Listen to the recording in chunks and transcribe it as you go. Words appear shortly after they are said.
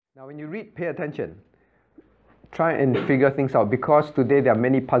Now, when you read, pay attention. Try and figure things out, because today there are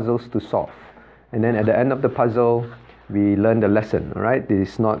many puzzles to solve. And then at the end of the puzzle, we learn the lesson. All right? This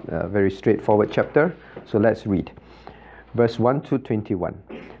is not a very straightforward chapter. So let's read. Verse 1 to 21.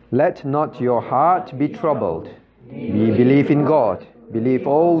 Let not your heart be troubled. Ye believe in God. Believe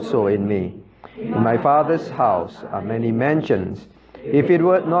also in me. In my Father's house are many mansions. If it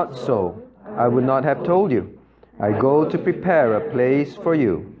were not so, I would not have told you. I go to prepare a place for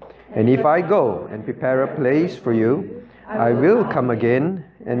you. And if I go and prepare a place for you, I will come again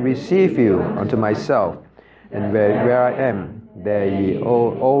and receive you unto myself. And where I am, there ye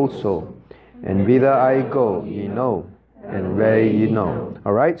also. And whither I go, ye know, and where ye know.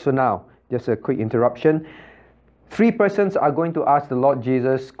 All right, so now, just a quick interruption. 3 persons are going to ask the Lord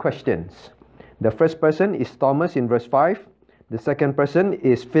Jesus questions. The first person is Thomas in verse 5. The second person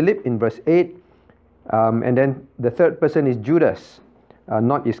is Philip in verse 8. And then the third person is Judas,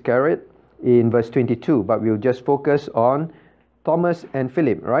 not Iscariot, in verse 22. But we'll just focus on Thomas and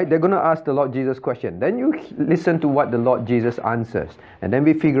Philip, right? They're going to ask the Lord Jesus question. Then you listen to what the Lord Jesus answers. And then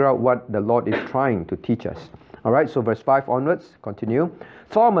we figure out what the Lord is trying to teach us. All right, so verse 5 onwards, continue.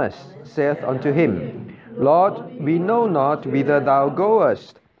 Thomas saith unto him, Lord, we know not whither thou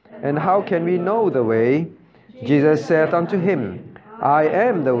goest, and how can we know the way? Jesus saith unto him, I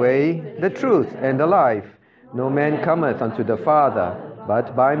am the way, the truth, and the life. No man cometh unto the Father,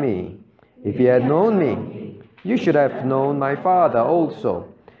 but by me. If ye had known me, you should have known my Father also.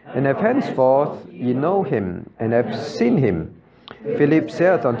 And if henceforth ye know him, and have seen him. Philip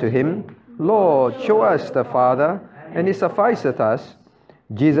saith unto him, Lord, show us the Father, and it sufficeth us.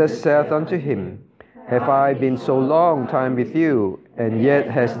 Jesus saith unto him, Have I been so long time with you, and yet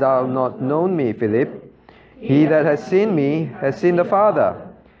hast thou not known me, Philip? He that has seen me has seen the Father.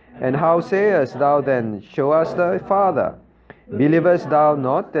 And how sayest thou then, Show us the Father? Believest thou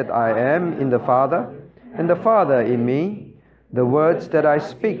not that I am in the Father, and the Father in me? The words that I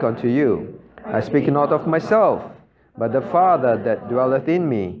speak unto you, I speak not of myself, but the Father that dwelleth in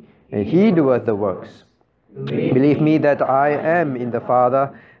me, and he doeth the works. Believe me that I am in the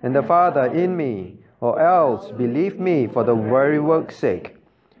Father, and the Father in me, or else believe me for the very work's sake.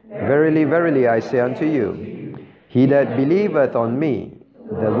 Verily, verily, I say unto you, he that believeth on me,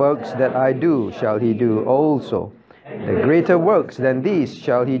 the works that I do shall he do also. The greater works than these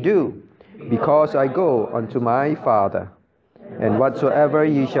shall he do, because I go unto my Father. And whatsoever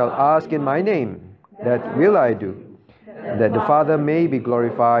ye shall ask in my name, that will I do, that the Father may be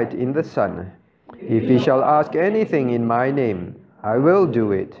glorified in the Son. If ye shall ask anything in my name, I will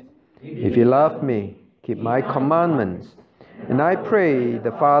do it. If ye love me, keep my commandments. And I pray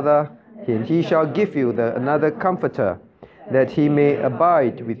the Father, and he shall give you another Comforter, that he may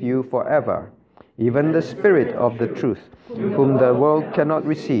abide with you forever, even the Spirit of the truth, whom the world cannot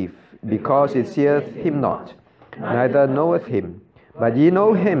receive, because it seeth him not, neither knoweth him. But ye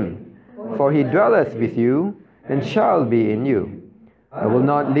know him, for he dwelleth with you, and shall be in you. I will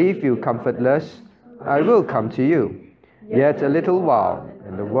not leave you comfortless, I will come to you. Yet a little while,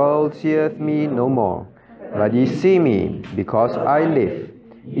 and the world seeth me no more. But ye see me, because I live.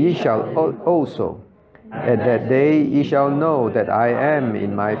 Ye shall also. At that day ye shall know that I am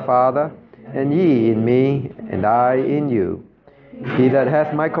in my Father, and ye in me, and I in you. He that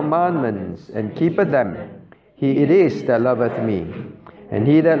hath my commandments, and keepeth them, he it is that loveth me. And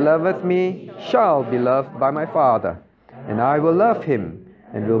he that loveth me shall be loved by my Father, and I will love him,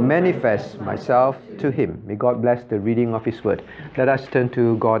 and will manifest myself to him. May God bless the reading of his word. Let us turn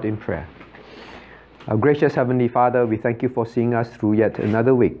to God in prayer. Our gracious Heavenly Father, we thank you for seeing us through yet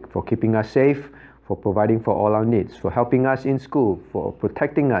another week, for keeping us safe, for providing for all our needs, for helping us in school, for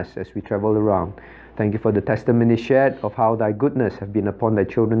protecting us as we travel around. Thank you for the testimony shared of how thy goodness have been upon thy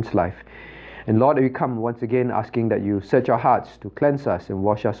children's life. And Lord, we come once again asking that you search our hearts to cleanse us and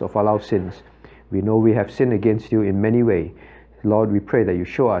wash us of all our sins. We know we have sinned against you in many ways. Lord, we pray that you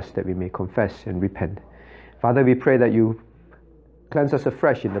show us that we may confess and repent. Father, we pray that you cleanse us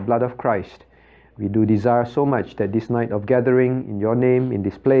afresh in the blood of Christ. We do desire so much that this night of gathering in your name, in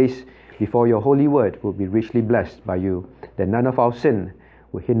this place, before your holy word will be richly blessed by you, that none of our sin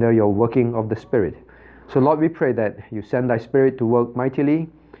will hinder your working of the Spirit. So Lord, we pray that you send thy Spirit to work mightily.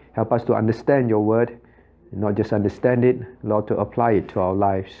 Help us to understand your word, and not just understand it, Lord, to apply it to our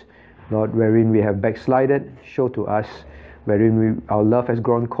lives. Lord, wherein we have backslided, show to us. Wherein our love has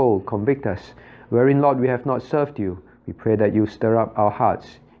grown cold, convict us. Wherein, Lord, we have not served you, we pray that you stir up our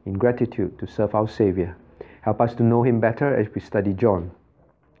hearts in gratitude to serve our Savior. Help us to know him better as we study John.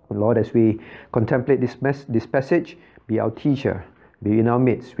 Lord, as we contemplate this passage, be our teacher, be in our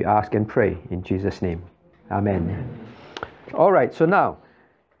midst. We ask and pray in Jesus' name. Amen. All right, so now,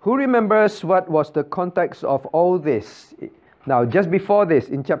 Who remembers what was the context of all this? Now, just before this,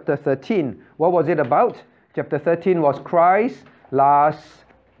 in chapter 13, what was it about? Chapter 13 was Christ's last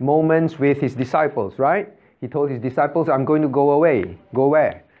moments with his disciples, right? He told his disciples, I'm going to go away. Go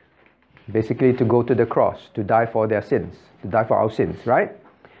where? Basically to go to the cross, to die for their sins, to die for our sins, right?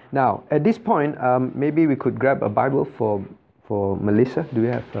 Now, at this point, maybe we could grab a Bible for Melissa. Do we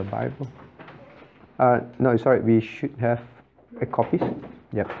have a Bible? No, sorry, we should have copies.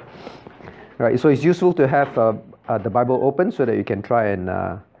 Yep. Right, so it's useful to have the Bible open so that you can try and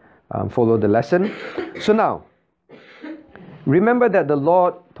follow the lesson. So now, remember that the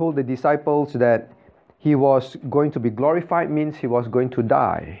Lord told the disciples that he was going to be glorified, means he was going to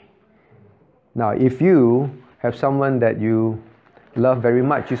die. Now, if you have someone that you love very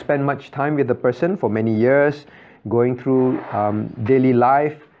much, you spend much time with the person for many years, going through daily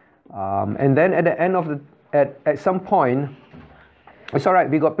life, and then at the end of at some point, it's all right,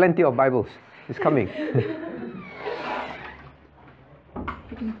 we got plenty of Bibles. It's coming.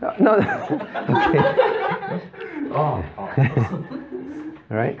 No. Okay. Oh.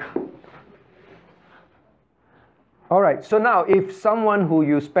 All right. All right, so now if someone who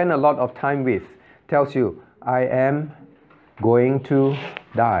you spend a lot of time with tells you, I am going to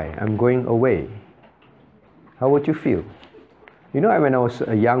die, I'm going away, how would you feel? You know, when I was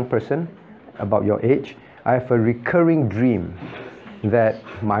a young person, about your age, I have a recurring dream that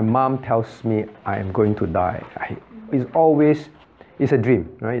my mom tells me I am going to die. It's a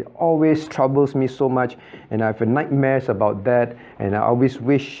dream, right? It always troubles me so much, and I have nightmares about that, and I always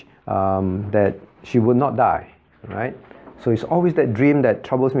wish that she would not die. Right? So it's always that dream that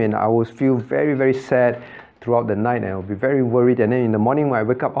troubles me, and I always feel very, very sad throughout the night, and I'll be very worried, and then in the morning when I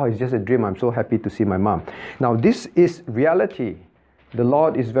wake up, oh, it's just a dream. I'm so happy to see my mom. Now this is reality. The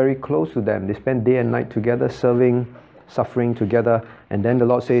Lord is very close to them. They spend day and night together, serving, suffering together, and then the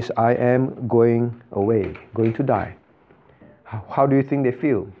Lord says, I am going away, going to die. How do you think they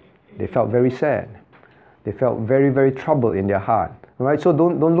feel? They felt very sad. They felt very, very troubled in their heart. All right? So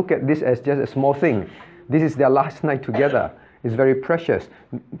don't look at this as just a small thing. This is their last night together. It's very precious.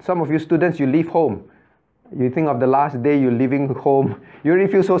 Some of you students, you leave home. You think of the last day you're leaving home. You really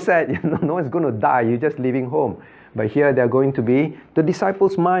feel so sad. No one's going to die. You're just leaving home. But here they're going to be, the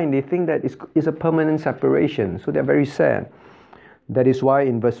disciples' mind, they think that it's a permanent separation. So they're very sad. That is why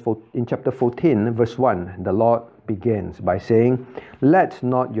in chapter 14, verse 1, the Lord begins by saying, let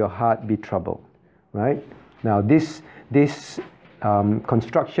not your heart be troubled. Right? Now this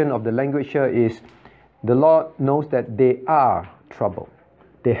construction of the language here is, the Lord knows that they are troubled.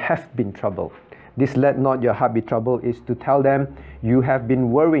 They have been troubled. This let not your heart be troubled is to tell them, you have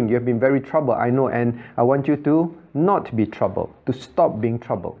been worrying, you have been very troubled, I know, and I want you to not be troubled, to stop being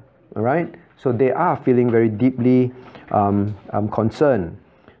troubled. All right? So they are feeling very deeply concerned.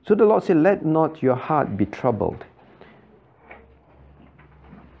 So the Lord said, let not your heart be troubled.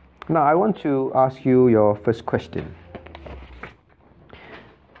 Now I want to ask you your first question.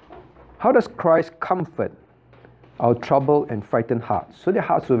 How does Christ comfort our troubled and frightened hearts? So their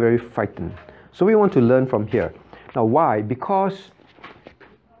hearts were very frightened. So we want to learn from here. Now why? Because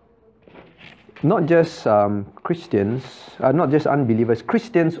not just Christians, not just unbelievers,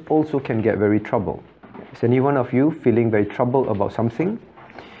 Christians also can get very troubled. Is any one of you feeling very troubled about something?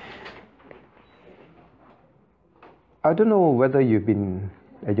 I don't know whether you've been,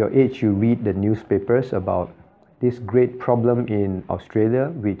 at your age, you read the newspapers about this great problem in Australia,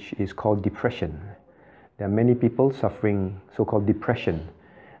 which is called depression. There are many people suffering so-called depression,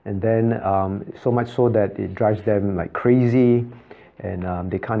 and then so much so that it drives them like crazy, and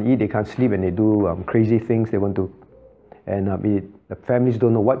they can't eat, they can't sleep, and they do crazy things. They want to, and the families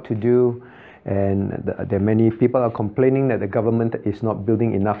don't know what to do, and there are many people are complaining that the government is not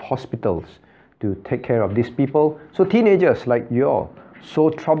building enough hospitals to take care of these people. So teenagers like you all,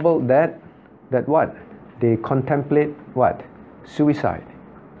 so troubled that what? They contemplate what? Suicide.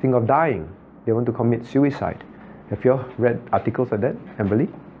 Think of dying. They want to commit suicide. Have you all read articles like that, Emily?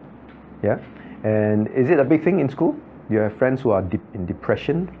 Yeah? And is it a big thing in school? You have friends who are in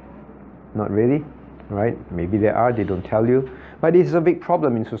depression? Not really, right? Maybe they are, they don't tell you. But it's a big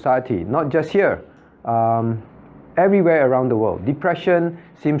problem in society, not just here. Everywhere around the world. Depression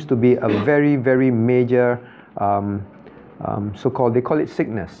seems to be a very, very major so-called, they call it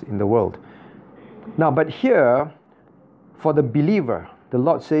sickness in the world. Now, but here, for the believer, the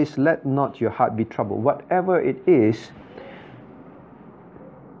Lord says, let not your heart be troubled. Whatever it is,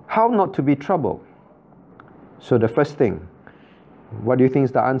 how not to be troubled? So the first thing, what do you think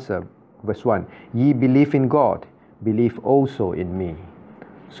is the answer? Verse 1, ye believe in God, believe also in me.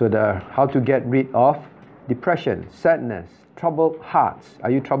 So how to get rid of depression, sadness, troubled hearts.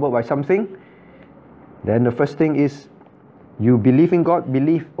 Are you troubled by something? Then the first thing is, you believe in God,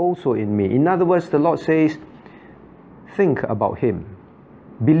 believe also in me. In other words, the Lord says, think about Him.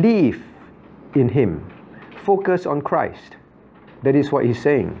 Believe in Him. Focus on Christ. That is what He's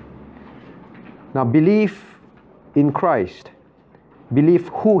saying. Now, believe in Christ. Believe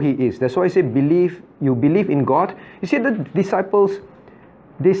who He is. That's why I say believe. You believe in God. You see, the disciples,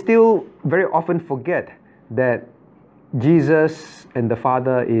 they still very often forget that Jesus and the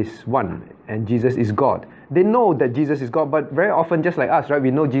Father is one, and Jesus is God. They know that Jesus is God, but very often, just like us, right?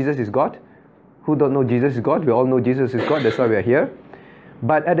 We know Jesus is God. Who don't know Jesus is God? We all know Jesus is God. That's why we are here.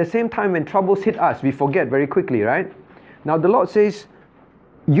 But at the same time, when troubles hit us, we forget very quickly, right? Now the Lord says,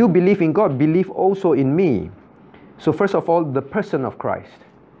 you believe in God, believe also in me. So first of all, the person of Christ.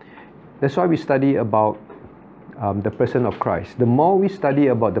 That's why we study about the person of Christ. The more we study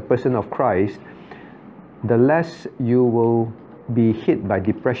about the person of Christ, the less you will be hit by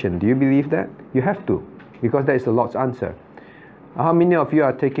depression. Do you believe that? You have to, because that is the Lord's answer. How many of you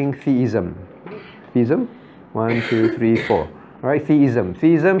are taking theism? Theism? 1, 2, 3, 4. All right, theism.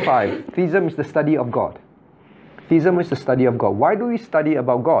 Theism 5. Theism is the study of God. Theism is the study of God. Why do we study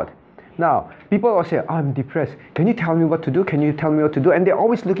about God? Now, people will say, I'm depressed. Can you tell me what to do? Can you tell me what to do? And they're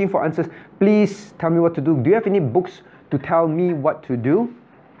always looking for answers. Please tell me what to do. Do you have any books to tell me what to do?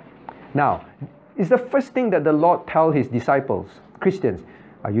 Now, it's the first thing that the Lord tells His disciples, Christians.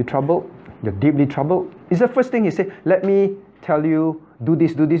 Are you troubled? You're deeply troubled? It's the first thing He said, let me tell you, do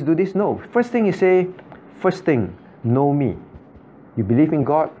this, do this, do this. No. First thing He say, first thing, know me. You believe in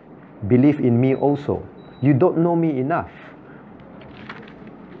God, believe in me also. You don't know me enough.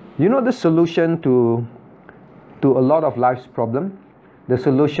 You know the solution to a lot of life's problem? The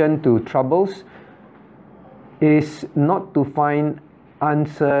solution to troubles is not to find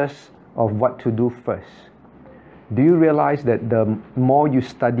answers of what to do first. Do you realize that the more you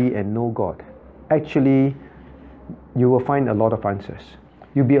study and know God, actually you will find a lot of answers.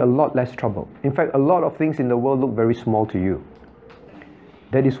 You'll be a lot less troubled. In fact, a lot of things in the world look very small to you.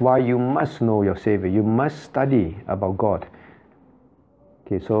 That is why you must know your Savior. You must study about God.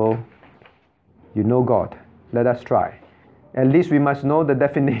 Okay, so you know God. Let us try. At least we must know the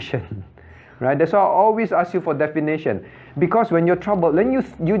definition. Right? That's why I always ask you for definition. Because when you're troubled, then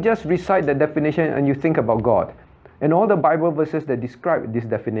you just recite the definition and you think about God. And all the Bible verses that describe this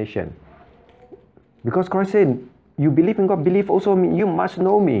definition. Because Christ said, you believe in God, believe also me. You must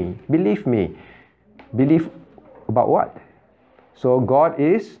know me. Believe me. Believe about what? So God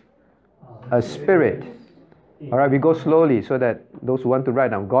is a spirit. All right, we go slowly so that those who want to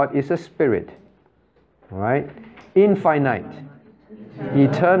write down. God is a spirit. All right, infinite,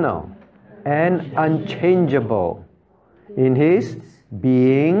 eternal, and unchangeable in His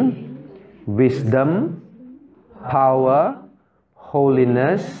being, wisdom, power,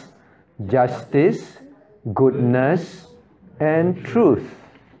 holiness, justice, goodness, and truth.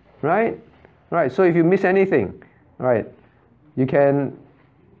 Right? Right. So if you miss anything, right, you can.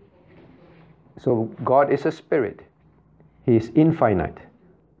 So God is a spirit. He is infinite.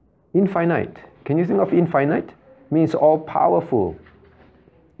 Infinite. Can you think of infinite? Means all powerful.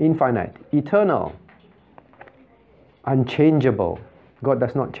 Infinite. Eternal. Unchangeable. God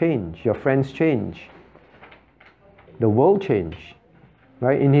does not change. Your friends change. The world change.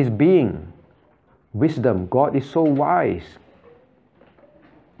 Right? In His being. Wisdom. God is so wise.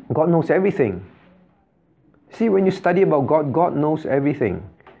 God knows everything. See, when you study about God, God knows everything.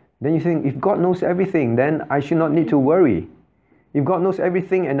 Then you think, if God knows everything, then I should not need to worry. If God knows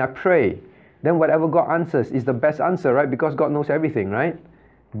everything and I pray, then whatever God answers is the best answer, right? Because God knows everything, right?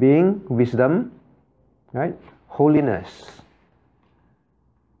 Being, wisdom, right? Holiness.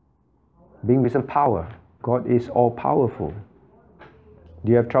 Being, wisdom, power. God is all powerful.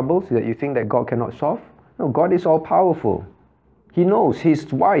 Do you have troubles that you think that God cannot solve? No, God is all powerful. He knows.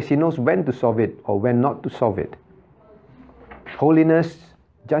 He's wise. He knows when to solve it or when not to solve it. Holiness,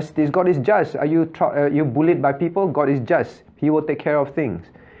 justice. God is just. Are you bullied by people? God is just. He will take care of things.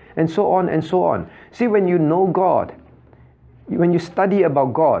 And so on and so on. See, when you know God, when you study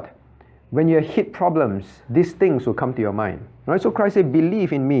about God, when you hit problems, these things will come to your mind. Right? So Christ said,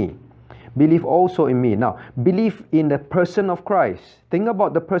 believe in me. Believe also in me. Now, believe in the person of Christ. Think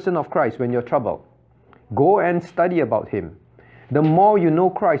about the person of Christ when you're troubled. Go and study about Him. The more you know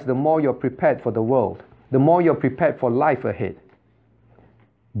Christ, the more you're prepared for the world. The more you're prepared for life ahead.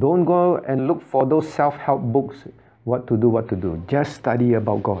 Don't go and look for those self-help books, what to do. Just study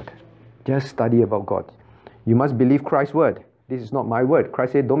about God. Just study about God. You must believe Christ's word. This is not my word.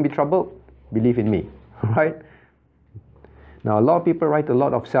 Christ said, don't be troubled. Believe in me. Right? Now, a lot of people write a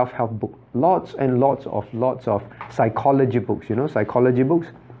lot of self-help books, lots of psychology books. You know, psychology books.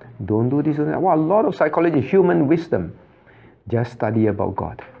 Don't do this and that. Wow, a lot of psychology, human wisdom. Just study about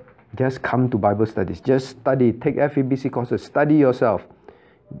God. Just come to Bible studies. Just study. Take FEBC courses. Study yourself.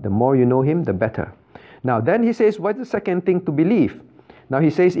 The more you know Him, the better. Now, then He says, what's the second thing to believe? Now He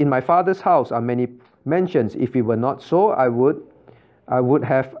says, in my Father's house are many mansions. If it were not so,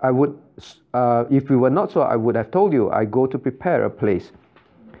 if we were not so, I would have told you, I go to prepare a place.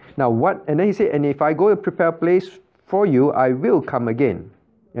 Now what? And then He said, and if I go to prepare a place for you, I will come again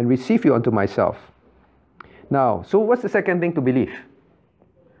and receive you unto myself. Now, so what's the second thing to believe?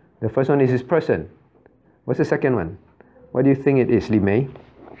 The first one is His person. What's the second one? What do you think it is, Li Mei?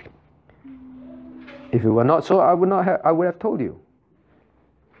 If it were not so, I would have told you.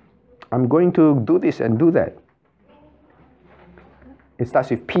 I'm going to do this and do that. It starts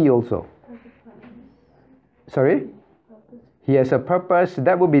with P also. Sorry? He has a purpose.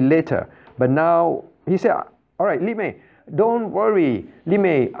 That will be later. But now, He said, all right, Li Mei, don't worry. Li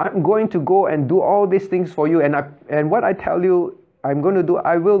Mei, I'm going to go and do all these things for you. And what I tell you I'm going to do,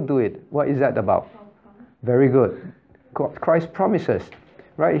 I will do it. What is that about? Very good. Christ promises,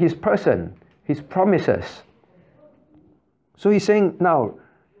 right? His person, His promises. So He's saying, now,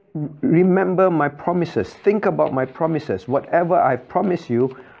 remember my promises. Think about my promises. Whatever I promise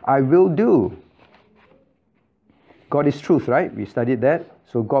you, I will do. God is truth, right? We studied that.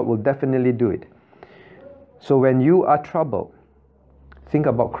 So God will definitely do it. So when you are troubled, think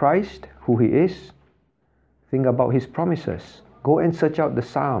about Christ, who He is. Think about His promises. Go and search out the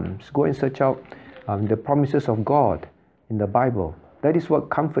Psalms. Go and search out the promises of God in the Bible. That is what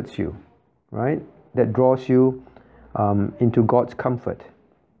comforts you, right? That draws you into God's comfort.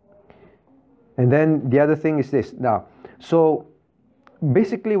 And then the other thing is this. Now, so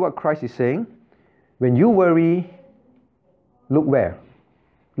basically what Christ is saying, when you worry, look where?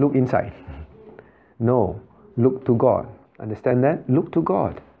 Look inside. No, look to God. Understand that? Look to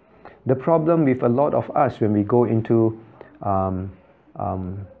God. The problem with a lot of us when we go into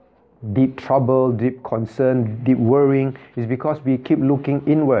deep trouble, deep concern, deep worrying, is because we keep looking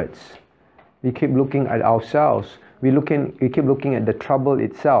inwards. We keep looking at ourselves. We keep looking at the trouble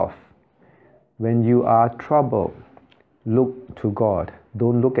itself. When you are troubled, look to God.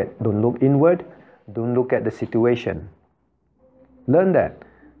 Don't look inward. Don't look at the situation. Learn that.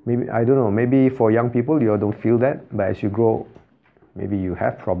 Maybe, I don't know, maybe for young people you don't feel that, but as you grow, maybe you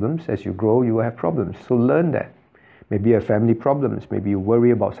have problems. As you grow, you will have problems. So learn that. Maybe you have family problems. Maybe you worry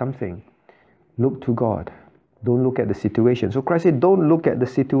about something. Look to God. Don't look at the situation. So Christ said, don't look at the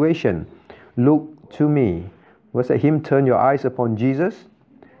situation. Look to me. What's that hymn? Turn your eyes upon Jesus.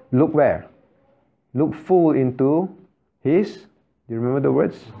 Look where? Look full into His, do you remember the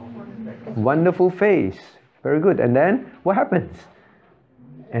words? Wonderful face. Very good. And then what happens?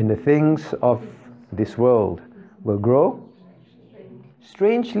 And the things of this world will grow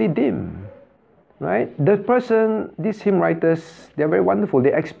strangely dim. Right? The person, these hymn writers, they're very wonderful.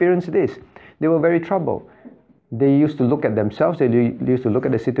 They experienced this. They were very troubled. They used to look at themselves. They used to look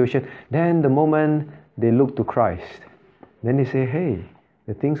at the situation. Then the moment they look to Christ, then they say, hey,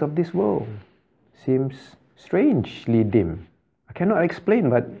 the things of this world seems strangely dim. I cannot explain,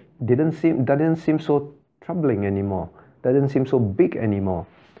 but doesn't seem so troubling anymore. Doesn't seem so big anymore.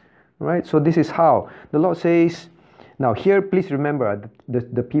 Right? So this is how the Lord says. Now here, please remember,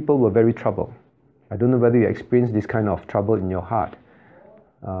 the people were very troubled. I don't know whether you experience this kind of trouble in your heart.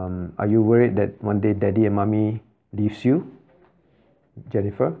 Are you worried that one day Daddy and Mommy leaves you,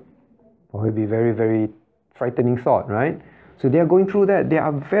 Jennifer? Or it will be very, very frightening thought, right? So they are going through that. They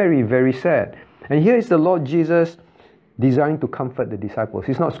are very, very sad. And here is the Lord Jesus desiring to comfort the disciples.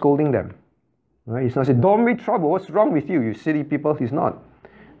 He's not scolding them. Right? He's not saying, don't be troubled. What's wrong with you, you silly people? He's not.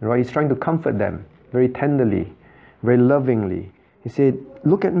 Right? He's trying to comfort them very tenderly, very lovingly. He said,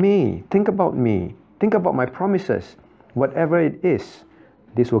 look at me. Think about me. Think about my promises. Whatever it is,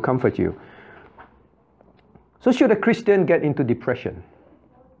 this will comfort you. So should a Christian get into depression?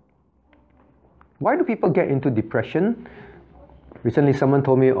 Why do people get into depression? Recently someone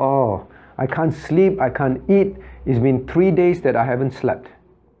told me, oh, I can't sleep, I can't eat. It's been 3 days that I haven't slept.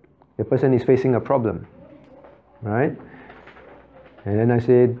 The person is facing a problem, right? And then I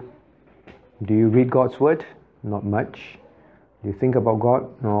said, do you read God's word? Not much. Do you think about God?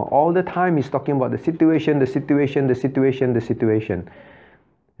 No. All the time he's talking about the situation. I said,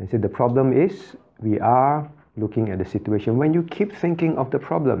 the problem is we are looking at the situation. When you keep thinking of the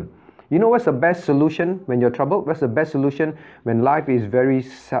problem, you know what's the best solution when you're troubled? What's the best solution when life is very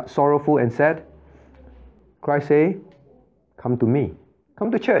sorrowful and sad? Christ say, come to me.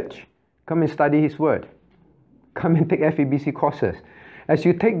 Come to church. Come and study His word. come and take FEBC courses. As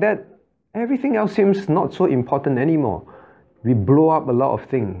you take that, everything else seems not so important anymore. We blow up a lot of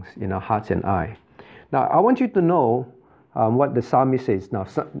things in our hearts and eye. Now, I want you to know what the psalmist says. Now,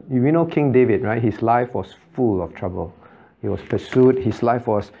 you know King David, right? His life was full of trouble. He was pursued. His life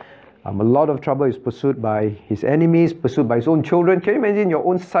was a lot of trouble. He was pursued by his enemies, pursued by his own children. Can you imagine your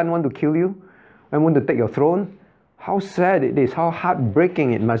own son want to kill you and want to take your throne? How sad it is. How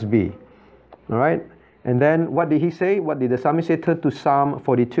heartbreaking it must be. All right? And then what did he say? What did the psalmist say? Turn to Psalm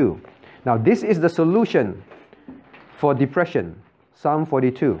 42. Now, this is the solution for depression. Psalm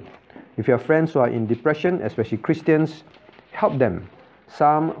 42. If you have friends who are in depression, especially Christians, help them.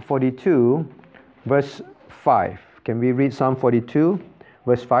 Psalm 42, verse 5. Can we read Psalm 42,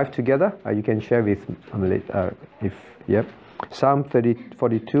 verse 5 together? You can share with Psalm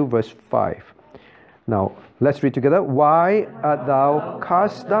 42, verse 5. Now, let's read together. Why art thou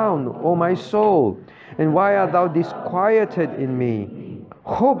cast down, O my soul? And why art thou disquieted in me?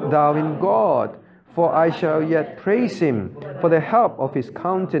 Hope thou in God, for I shall yet praise him for the help of his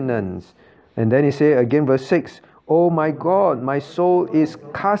countenance. And then he says again, verse 6, O my God, my soul is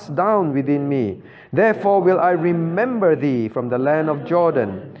cast down within me. Therefore will I remember thee from the land of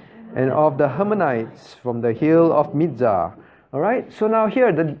Jordan, and of the Hermonites from the hill of Mizar. All right, so now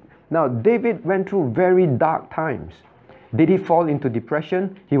here, now David went through very dark times. Did he fall into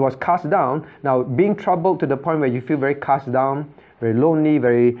depression? He was cast down. Now, being troubled to the point where you feel very cast down, very lonely,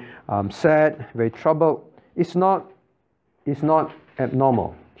 very sad, very troubled, it's not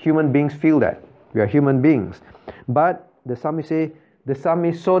abnormal. Human beings feel that. We are human beings. But the psalmist say,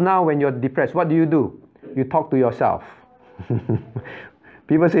 so now when you're depressed, what do? You talk to yourself.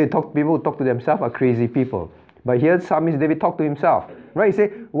 People say people who talk to themselves are crazy people. But here psalmist David talked to himself. Right? He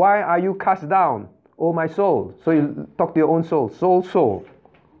say, why are you cast down, O my soul? So you talk to your own soul. Soul.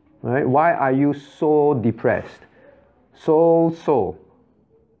 Right? Why are you so depressed? Soul.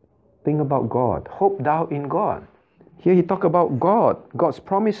 Think about God. Hope thou in God. Here he talk about God, God's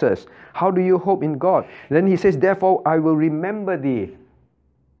promises. How do you hope in God? Then he says, therefore I will remember thee.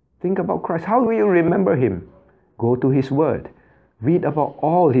 Think about Christ. How will you remember him? Go to his word. Read about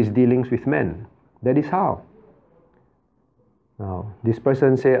all his dealings with men. That is how. Now, this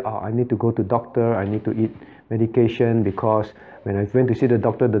person say, I need to go to doctor, I need to eat medication because when I went to see the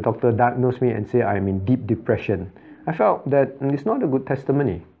doctor diagnosed me and say I'm in deep depression. I felt that it's not a good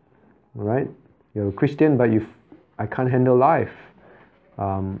testimony. Right? You're a Christian, but I can't handle life.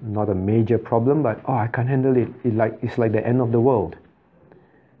 Not a major problem, but I can't handle it. It's like the end of the world.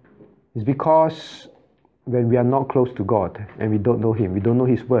 It's because when we are not close to God and we don't know him, we don't know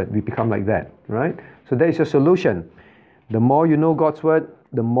his word, we become like that. Right? So that is a solution. The more you know God's word,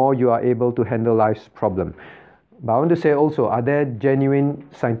 the more you are able to handle life's problem. But I want to say also, are there genuine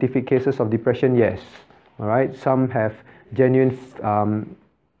scientific cases of depression? Yes. All right. Some have genuine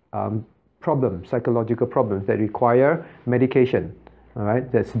problems, psychological problems that require medication. All right.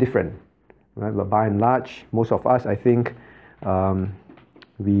 That's different. Right. But by and large, most of us, I think,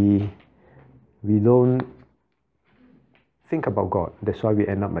 we don't think about God. That's why we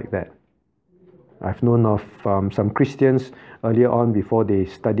end up like that. I've known of some Christians earlier on before they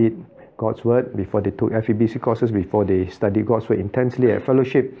studied God's Word, before they took FEBC courses, before they studied God's Word intensely at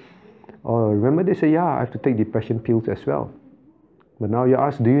fellowship. Remember they say, I have to take depression pills as well. But now you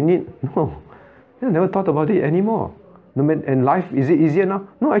ask, do you need? No. I never thought about it anymore. And life, is it easier now?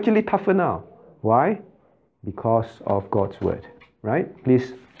 No, actually tougher now. Why? Because of God's Word. Right?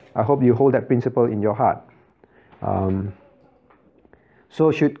 Please, I hope you hold that principle in your heart.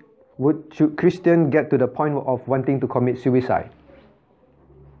 So should Christians get to the point of wanting to commit suicide?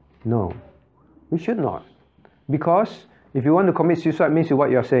 No, we should not. Because if you want to commit suicide, means what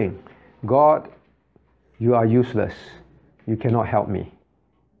you're saying, God, you are useless. You cannot help me.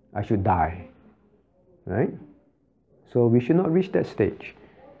 I should die. Right? So we should not reach that stage.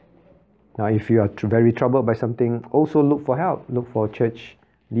 Now, if you are very troubled by something, also look for help. Look for church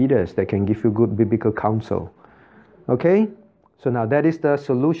leaders that can give you good biblical counsel. Okay? So now that is the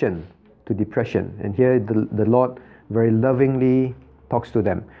solution to depression. And here the Lord very lovingly talks to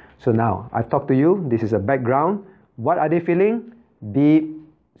them. So now, I've talked to you. This is a background. What are they feeling? Deep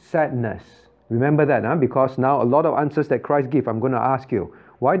sadness. Remember that, because now a lot of answers that Christ gave, I'm going to ask you.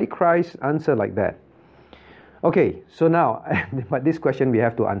 Why did Christ answer like that? Okay, so now, but this question we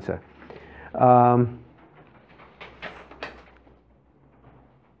have to answer.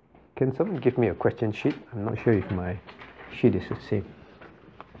 Can someone give me a question sheet? I'm not sure if my sheet is the same.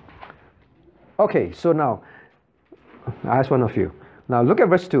 Okay, so now, I ask one of you. Now look at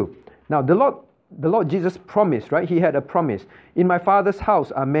verse 2. Now the Lord Jesus promised, right? He had a promise. In my Father's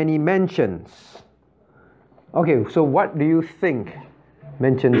house are many mansions. Okay, so what do you think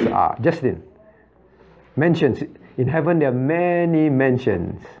mansions are? Justin, mansions. In heaven there are many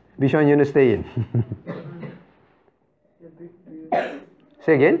mansions. Which one you want to stay in?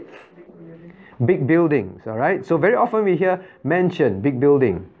 Say again? Big buildings, all right? So very often we hear mansion, big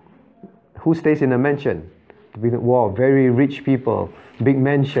building. Who stays in a mansion? Wow, very rich people, big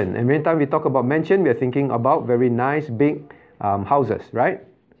mansion. And every time we talk about mansion, we are thinking about very nice, big houses, right?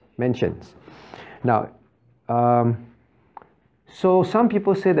 Mansions. Now, so some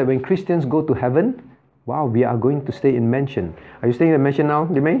people say that when Christians go to heaven, wow, we are going to stay in mansion. Are you staying in a mansion now,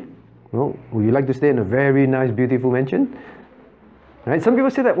 Limei? No? Would you like to stay in a very nice, beautiful mansion? Right? Some people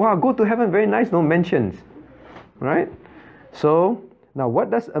say that, wow, go to heaven, very nice, no mansions. Right? So, now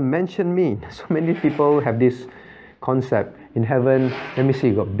what does a mansion mean? So many people have this concept. In heaven, let me see,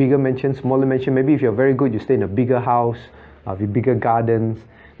 you got bigger mansion, smaller mansion. Maybe if you're very good, you stay in a bigger house, with bigger gardens.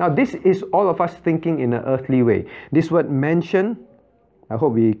 Now, this is all of us thinking in an earthly way. This word mansion, I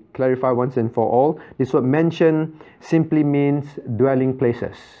hope we clarify once and for all. This word mansion simply means dwelling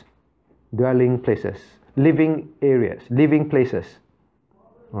places. Dwelling places. Living areas. Living places.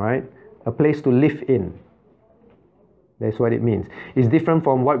 Alright? A place to live in. That's what it means. It's different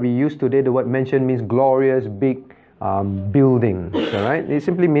from what we use today. The word mansion means glorious, big buildings. Alright? It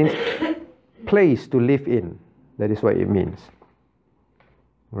simply means place to live in. That is what it means.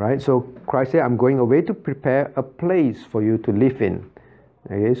 Right? So Christ said, I'm going away to prepare a place for you to live in.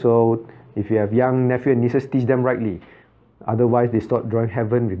 Okay, so if you have young nephew and nieces, teach them rightly. Otherwise, they start drawing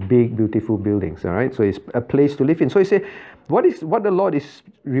heaven with big, beautiful buildings. All right, so it's a place to live in. So he said, what the Lord is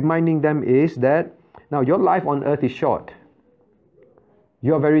reminding them is that now your life on earth is short.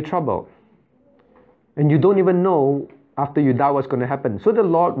 You are very troubled, and you don't even know after you die what's going to happen. So the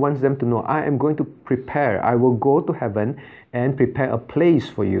Lord wants them to know, I am going to prepare. I will go to heaven and prepare a place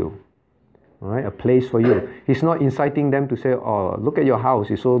for you. All right, a place for you. He's not inciting them to say, oh, look at your house,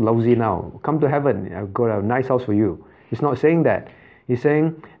 it's so lousy now. Come to heaven, I've got a nice house for you. He's not saying that. He's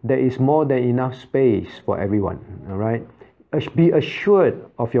saying there is more than enough space for everyone. All right, be assured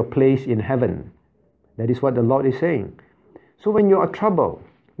of your place in heaven. That is what the Lord is saying. So when you are troubled,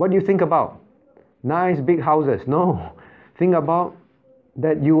 what do you think about? Nice big houses? No. Think about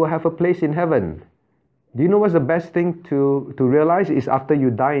that you will have a place in heaven. Do you know what's the best thing to realize is after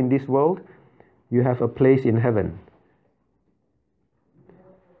you die in this world, you have a place in heaven.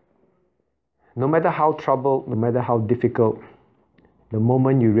 No matter how troubled, no matter how difficult, the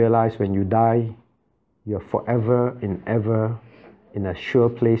moment you realize when you die, you're forever and ever in a sure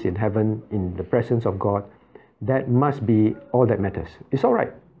place in heaven, in the presence of God, that must be all that matters. It's all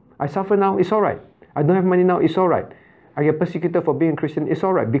right. I suffer now, it's all right. I don't have money now, it's all right. I get persecuted for being a Christian, it's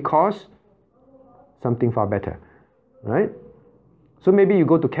all right, because something far better. Right? So maybe you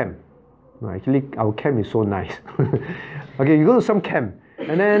go to camp. No, actually, our camp is so nice. Okay, you go to some camp,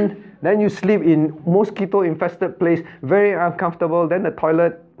 and then you sleep in mosquito-infested place, very uncomfortable. Then the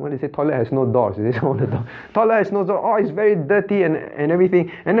toilet, what do you say? Toilet has no doors. Is it? Toilet has no door. Oh, it's very dirty and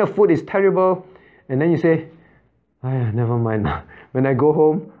everything. And the food is terrible. And then you say, never mind. When I go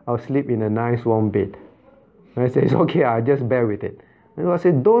home, I'll sleep in a nice warm bed. And I say, it's okay, I'll just bear with it. And I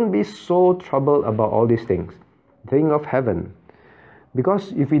say, don't be so troubled about all these things. Think of heaven.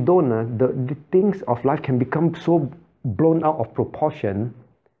 Because if we don't, the things of life can become so blown out of proportion.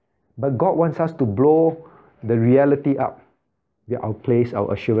 But God wants us to blow the reality up with our place,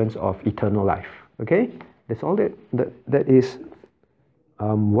 our assurance of eternal life. Okay? That's all that is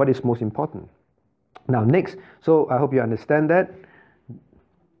what is most important. Now, next, so I hope you understand that.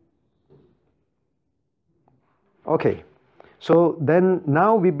 Okay, so then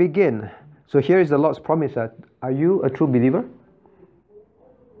now we begin. So here is the Lord's promise. Are you a true believer?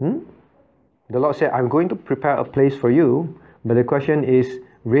 The Lord said, I'm going to prepare a place for you. But the question is,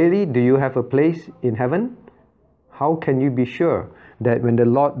 really, do you have a place in heaven? How can you be sure that when the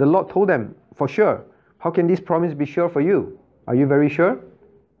Lord told them, for sure, how can this promise be sure for you? Are you very sure?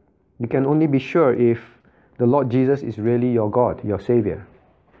 You can only be sure if the Lord Jesus is really your God, your Savior.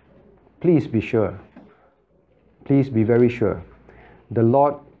 Please be sure. Please be very sure. The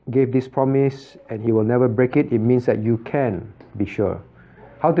Lord gave this promise and He will never break it. It means that you can be sure.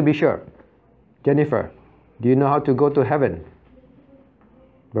 How to be sure? Jennifer, do you know how to go to heaven?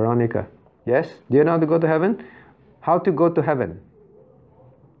 Veronica, yes? Do you know how to go to heaven? How to go to heaven?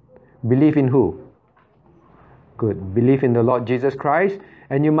 Believe in who? Good. Believe in the Lord Jesus Christ,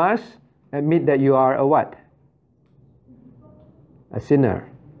 and you must admit that you are a what? A sinner.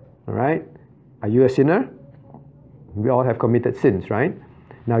 Alright? Are you a sinner? We all have committed sins, right?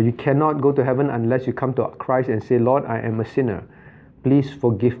 Now you cannot go to heaven unless you come to Christ and say, Lord, I am a sinner. Please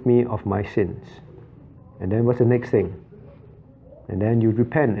forgive me of my sins. And then what's the next thing? And then you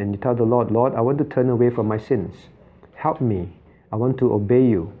repent and you tell the Lord, Lord, I want to turn away from my sins. Help me. I want to obey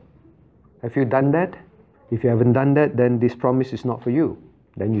you. Have you done that? If you haven't done that, then this promise is not for you.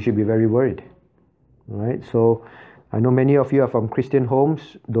 Then you should be very worried. All right? So I know many of you are from Christian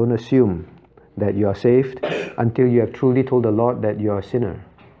homes. Don't assume that you are saved until you have truly told the Lord that you are a sinner,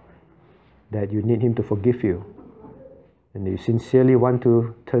 that you need Him to forgive you, and you sincerely want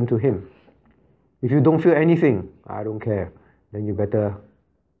to turn to Him. If you don't feel anything, I don't care, then you better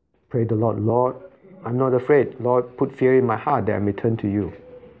pray the Lord, Lord, I'm not afraid. Lord, put fear in my heart that I may turn to you.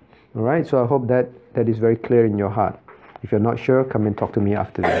 All right, so I hope that is very clear in your heart. If you're not sure, come and talk to me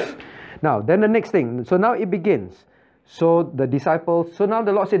after this. Now, then the next thing. So now it begins. So the disciples, so now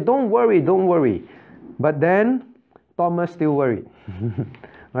the Lord said, don't worry. But then Thomas still worried.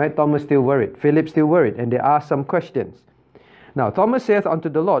 Right? Thomas still worried. Philip still worried. And they asked some questions. Now Thomas saith unto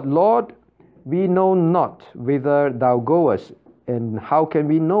the Lord, Lord, we know not whither thou goest, and how can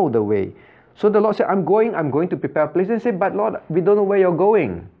we know the way? So the Lord said, I'm going to prepare a place. And say, but Lord, we don't know where you're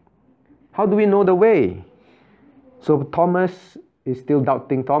going. How do we know the way? So Thomas is still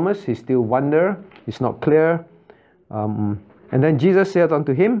doubting Thomas. He still wonder. It's not clear. And then Jesus said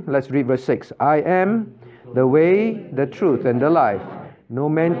unto him, let's read verse 6. I am the way, the truth, and the life. No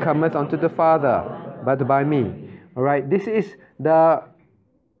man cometh unto the Father but by me. All right, this is the...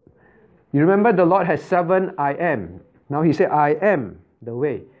 You remember the Lord has 7 I am. Now He said, I am the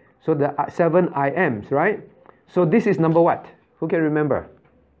way. So the 7 I ams, right? So this is number what? Who can remember?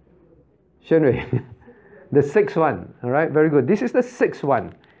 Shenwei. The 6th one. All right, very good. This is the 6th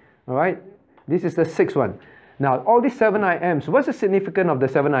one. All right, this is the 6th one. Now, all these 7 I ams, what's the significance of the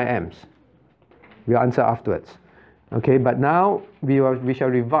 7 I ams? We'll answer afterwards. Okay, but now we shall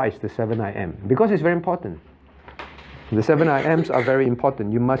revise the 7 I am, because it's very important. The 7 I ams are very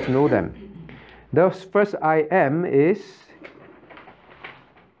important. You must know them. The first I am is...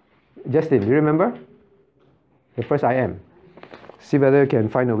 Justin, do you remember? The first I am. See whether you can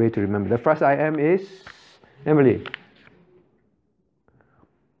find a way to remember. The first I am is... Emily.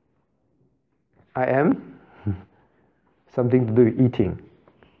 I am... Something to do with eating.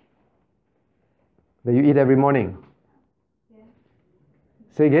 That you eat every morning. Yeah.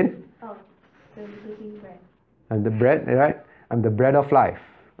 Say again? Oh, the living bread. I'm the bread, right? I'm the bread of life.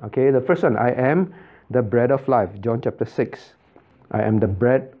 Okay, the first one, I am the bread of life. John chapter 6. I am the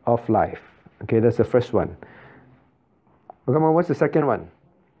bread of life. Okay, that's the first one. Oh, come on, what's the second one?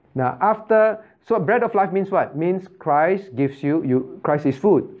 Now, after... So bread of life means what? Means Christ gives you... Christ is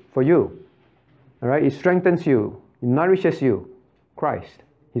food for you. All right, it strengthens you. It nourishes you. Christ,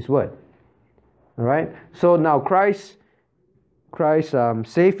 His word. All right. So now Christ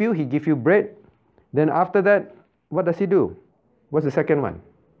save you. He give you bread. Then after that, what does He do? What's the second one?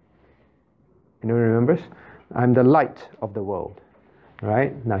 Anyone remembers? I'm the light of the world.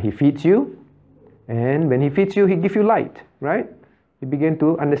 Right. Now He feeds you, and when He feeds you, He gives you light. Right. You begin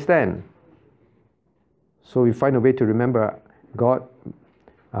to understand. So we find a way to remember God.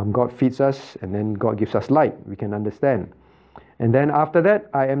 God feeds us, and then God gives us light. We can understand. And then after that,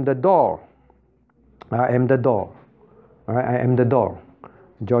 I am the door. I am the door. All right, I am the door.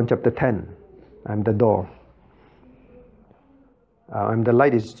 John chapter 10. I am the door. I'm the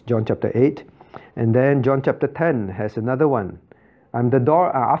light is John chapter 8. And then John chapter 10 has another one. I'm the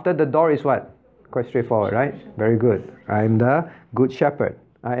door. After the door is what? Quite straightforward, right? Very good. I am the good shepherd.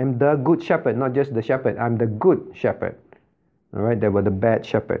 I am the good shepherd, not just the shepherd. I'm the good shepherd. All right, there were the bad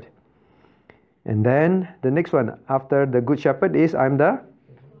shepherd. And then the next one after the good shepherd is I'm the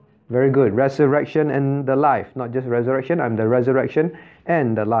very good resurrection and the life. Not just resurrection, I'm the resurrection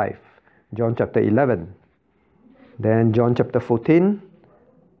and the life. John chapter 11. Then John chapter 14,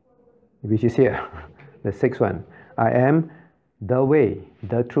 which is here, the 6th one. I am the way,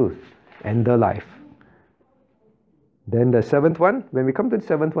 the truth, and the life. Then the 7th one, when we come to the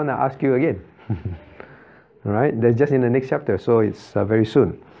 7th one, I ask you again. All right, that's just in the next chapter, so it's very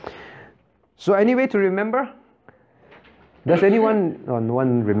soon. So any way to remember? Does anyone? Oh, no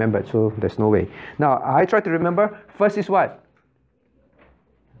one remembered, so there's no way. Now, I try to remember. First is what?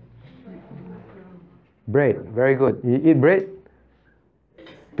 Bread. Very good. You eat bread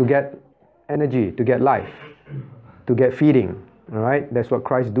to get energy, to get life, to get feeding. All right, that's what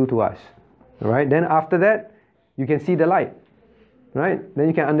Christ do to us. All right, then after that, you can see the light. Right, then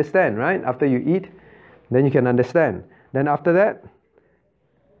you can understand. Right, after you eat, then you can understand. Then after that,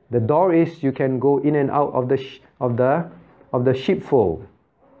 the door is you can go in and out of the sheepfold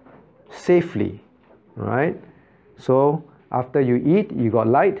safely. Right? So after you eat, you got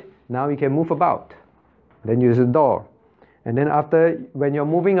light. Now you can move about. Then use the door. And then after, when you're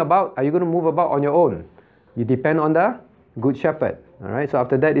moving about, are you going to move about on your own? You depend on the Good Shepherd. All right. So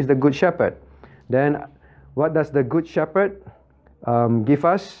after that is the Good Shepherd. Then what does the Good Shepherd give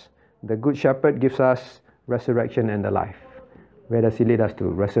us? The Good Shepherd gives us resurrection and the life. Where does he lead us to?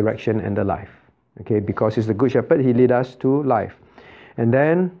 Resurrection and the life. Okay, because he's the Good Shepherd, he leads us to life. And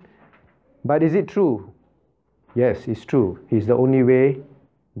then, but is it true? Yes, it's true. He's the only way,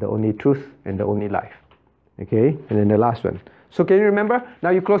 the only truth, and the only life. Okay, and then the last one. So can you remember? Now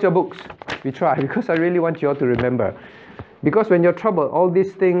you close your books. We try, because I really want you all to remember. Because when you're troubled, all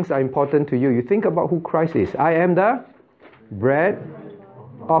these things are important to you. You think about who Christ is. I am the bread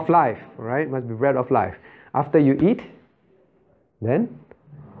of life, right? Must be bread of life. After you eat, then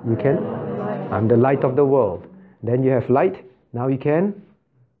you can. I'm the light of the world. Then you have light. Now you can.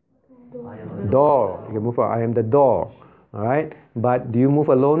 Door. You can move out. I am the door. All right. But do you move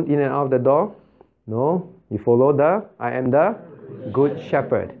alone in and out of the door? No. You follow the. I am the Good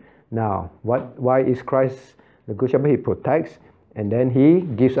Shepherd. Now, why is Christ the Good Shepherd? He protects, and then he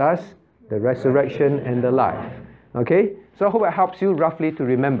gives us the resurrection and the life. Okay. So I hope it helps you roughly to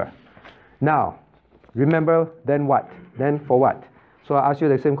remember. Now, remember then what? Then for what? So I ask you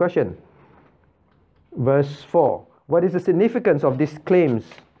the same question. Verse 4. What is the significance of these claims?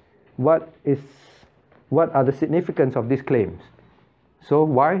 What are the significance of these claims? So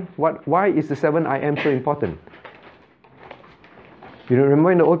why is the 7 I am so important? You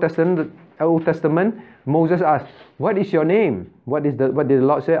remember in the Old Testament, Moses asked, "What is your name?" What did the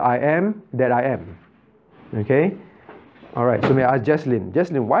Lord say? "I am that I am." Okay? Alright, so may I ask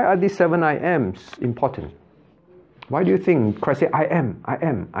Jesslyn, why are these 7 I ams important? Why do you think Christ said, I am, I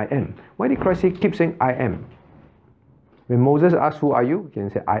am, I am? Why did Christ keep saying, I am? When Moses asked, who are you? He can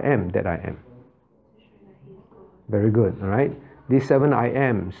say, I am that I am. Very good, alright? These 7 I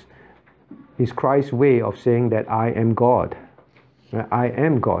ams is Christ's way of saying that I am God. I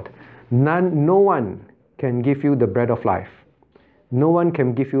am God. No one can give you the bread of life. No one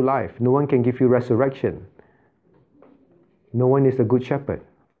can give you life. No one can give you resurrection. No one is the Good Shepherd.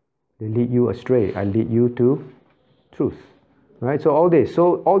 They lead you astray. I lead you to truth. Right? So all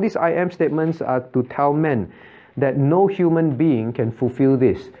these I am statements are to tell men that no human being can fulfill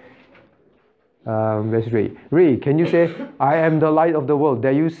this. Where's Ray? Ray, can you say, I am the light of the world?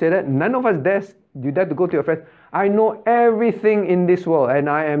 Dare you say that? None of us you dare to go to your friends. I know everything in this world and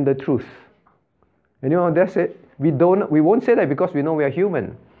I am the truth. And that's it. We won't say that because we know we are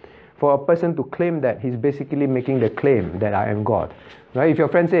human. For a person to claim that, he's basically making the claim that I am God. Right? If your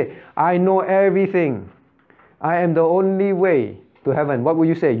friends say, I know everything, I am the only way to heaven, what will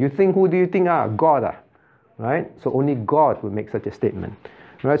you say? Who do you think are? God. Right? So only God would make such a statement.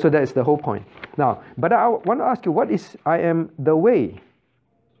 Right? So that's the whole point. Now, but I want to ask you, what is I am the way?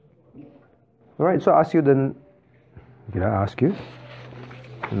 Alright, so I ask you then. Did I ask you?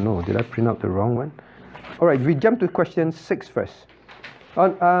 No, did I print out the wrong one? Alright, we jump to question 6 first.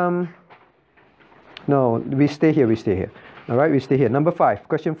 No, we stay here. Alright, we stay here. Number 5,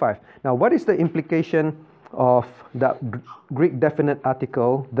 question 5. Now, what is the implication of the Greek definite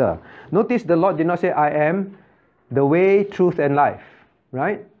article, the? Notice the Lord did not say, I am the way, truth, and life.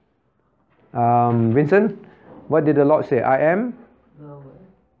 Right? Vincent, what did the Lord say? I am? The way.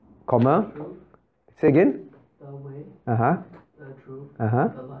 Comma? Truth. Say again? The way. Uh-huh. The truth. Uh-huh.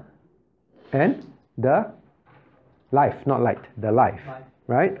 The life. And the life, not light, the life.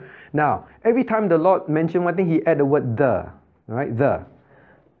 Right? Now, every time the Lord mentioned one thing, he add the word the. Right? The.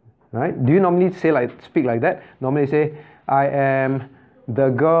 Right? Do you normally speak like that? Normally say, I am the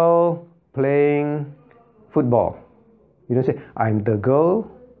girl playing football. You don't say, I'm the girl,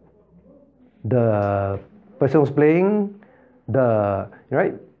 the person who's playing,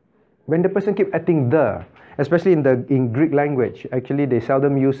 right? When the person keep adding the, especially in Greek language, actually they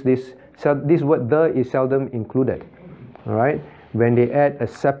seldom use this. This word the is seldom included. Alright? When they add a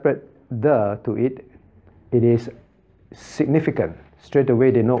separate the to it, it is significant. Straight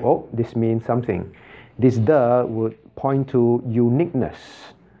away they know, oh, this means something. This the would point to uniqueness.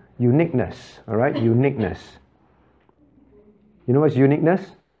 Uniqueness. Alright? Uniqueness. You know what's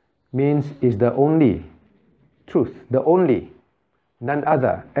uniqueness? Means is the only truth. The only. None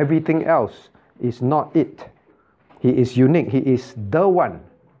other. Everything else is not it. He is unique. He is the one.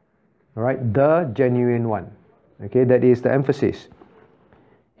 Alright? The genuine one. Okay, that is the emphasis.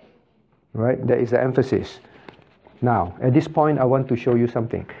 Right? That is the emphasis. Now, at this point, I want to show you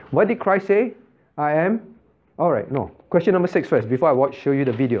something. What did Christ say? I am? Alright, no. Question number 6 first, before I show you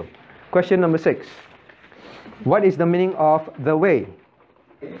the video. Question number 6. What is the meaning of the way?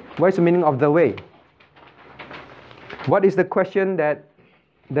 What is the meaning of the way? What is the question that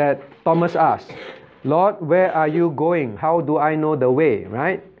Thomas asked? Lord, where are you going? How do I know the way?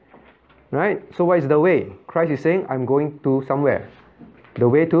 Right? Right? So what is the way? Christ is saying, I'm going to somewhere. The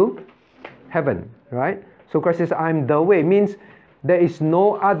way to heaven. Right? So Christ says, I'm the way. Means there is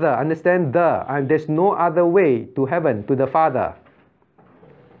no other. Understand the. There's no other way to heaven, to the Father.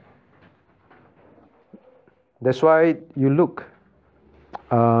 That's why you look.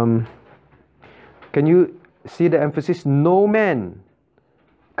 Can you see the emphasis? No man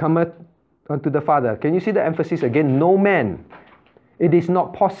cometh unto the Father. Can you see the emphasis again? No man. It is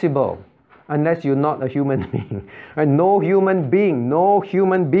not possible unless you're not a human being. And no human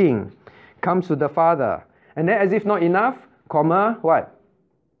being comes to the Father. And then as if not enough, comma, what?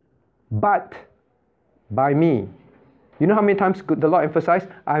 But by me. You know how many times the Lord emphasized,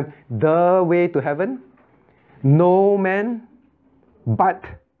 I'm the way to heaven? No man, but.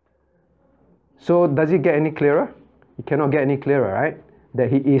 So does it get any clearer? It cannot get any clearer, right?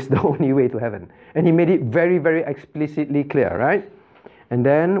 That He is the only way to heaven. And He made it very, very explicitly clear, right? And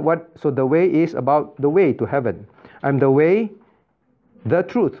then what? So the way is about the way to heaven. I'm the way, the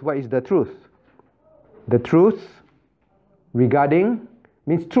truth. What is the truth? The truth regarding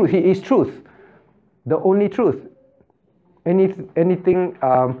means truth. He is truth. The only truth. Anything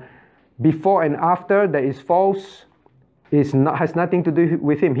before and after that is false has nothing to do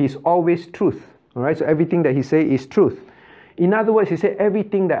with Him. He's always truth. All right. So everything that He says is truth. In other words, He said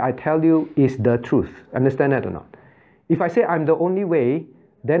everything that I tell you is the truth. Understand that or not? If I say I'm the only way,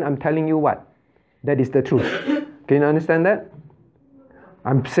 then I'm telling you what? That is the truth. Can you understand that?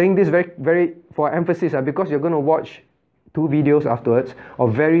 I'm saying this very, very for emphasis because you're going to watch 2 videos afterwards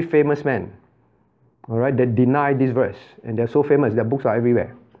of very famous men. All right, that deny this verse, and they're so famous. Their books are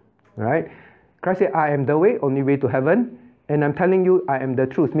everywhere. All right, Christ said, "I am the way, only way to heaven," and I'm telling you, I am the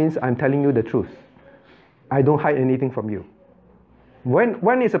truth. Means I'm telling you the truth. I don't hide anything from you.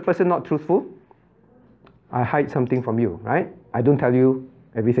 When is a person not truthful? I hide something from you, right? I don't tell you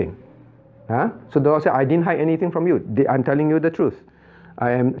everything. So the Lord said, I didn't hide anything from you. I'm telling you the truth.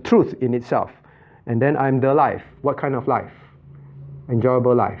 I am truth in itself. And then I'm the life. What kind of life?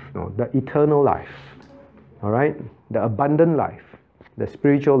 Enjoyable life. No, the eternal life. All right? The abundant life. The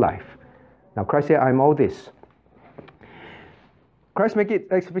spiritual life. Now Christ said, I'm all this. Christ make it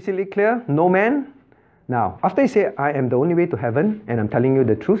explicitly clear, no man. Now, after He said, I am the only way to heaven, and I'm telling you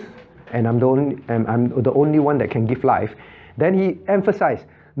the truth, and I'm the only one that can give life, then He emphasized,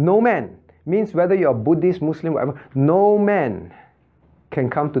 no man, means whether you're Buddhist, Muslim, whatever, no man can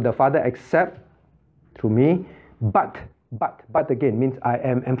come to the Father except through me, but again, means I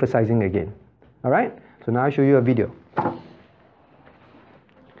am emphasizing again. Alright? So now I show you a video.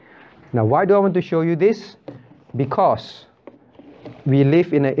 Now why do I want to show you this? Because we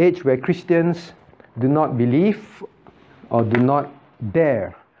live in an age where Christians do not believe or do not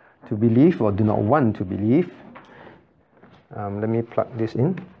dare to believe or do not want to believe. Let me plug this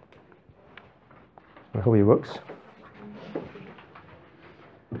in. I hope it works.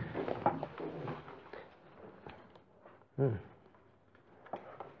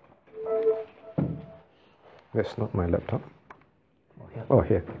 That's not my laptop. Oh,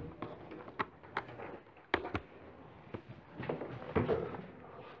 here.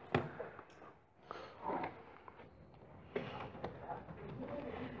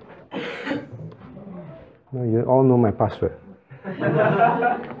 No, you all know my password.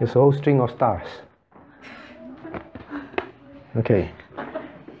 It's a whole string of stars. Okay.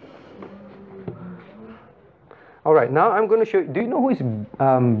 All right, now I'm going to show you. Do you know who is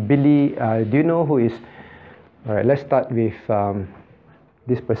Billy? Do you know who is? All right, let's start with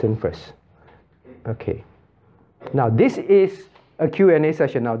this person first. Okay. Now, this is a Q&A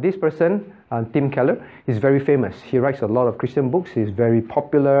session. Now, this person, Tim Keller, is very famous. He writes a lot of Christian books. He's very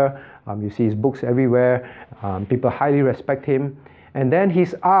popular. You see his books everywhere. People highly respect him. And then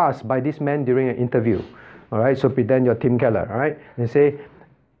he's asked by this man during an interview. All right, so pretend you're Tim Keller, all right? And say,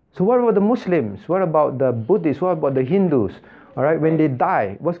 so what about the Muslims? What about the Buddhists? What about the Hindus? All right, when they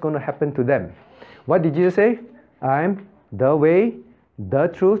die, what's going to happen to them? What did Jesus say? I'm the way, the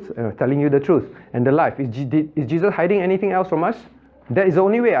truth, telling you the truth, and the life. Is Jesus hiding anything else from us? That is the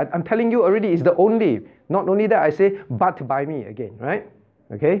only way. I'm telling you already, it's the only. Not only that, I say, but by me again, right?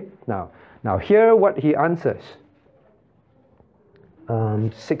 Okay, now hear what he answers.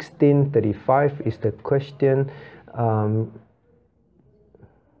 1635 is the question. All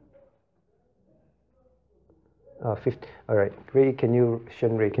right, Ray, can you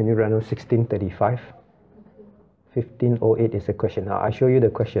run on 1635? 1508 is the question. Now I show you the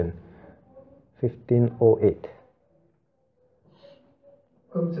question. 1508.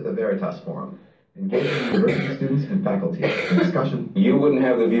 Welcome to the Veritas Forum, engaging university students and faculty in discussion. You wouldn't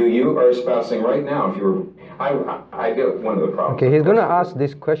have the view you are espousing right now if you were. I get one of the problems. Okay, he's going to ask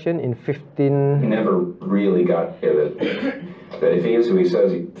this question in 15... Never really got it. That if he is who he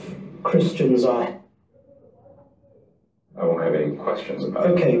says he... Christians are... I won't have any questions about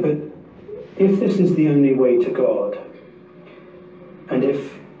it. Okay, but if this is the only way to God, and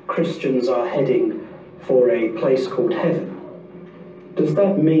if Christians are heading for a place called heaven, does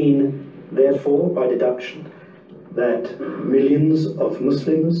that mean, therefore, by deduction, that millions of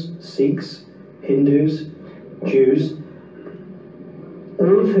Muslims, Sikhs, Hindus, Jews,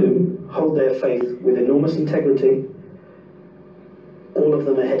 all of whom hold their faith with enormous integrity, all of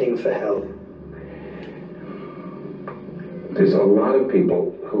them are heading for hell? There's a lot of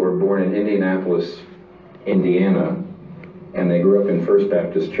people who are born in Indianapolis, Indiana, and they grew up in First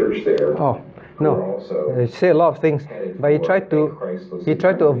Baptist Church there. Oh, no. He say a lot of things, but he tried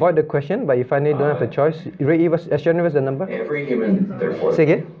to avoid the question, but he finally don't have a choice. Ashwani, what's the number? Every human, therefore, say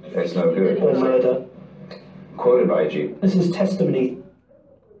again? That's no good. Or murder. Quoted by G. This is testimony.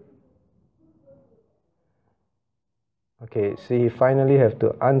 Okay, so you finally have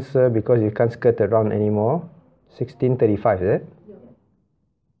to answer because you can't skirt around anymore. 1635, is it?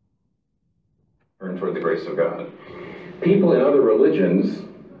 Turn toward the grace of God. People in other religions,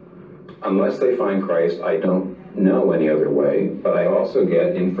 unless they find Christ, I don't know any other way, but I also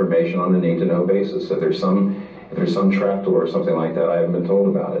get information on a need-to-know basis. If there's some trapdoor or something like that, I haven't been told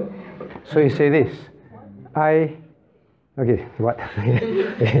about it. So you say this, okay, what? I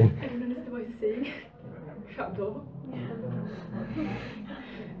don't understand what you're saying. Trapdoor.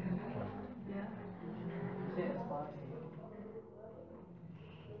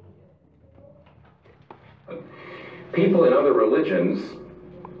 People in other religions,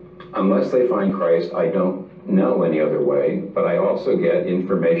 unless they find Christ, I don't know any other way, but I also get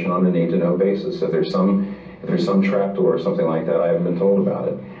information on a need-to-know basis. If there's some trapdoor or something like that, I haven't been told about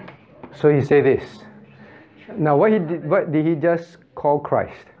it. So he say this. Now what did he just call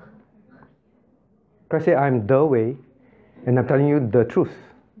Christ? Christ said, I'm the way, and I'm telling you the truth.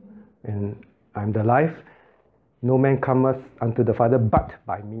 And I'm the life. No man cometh unto the Father but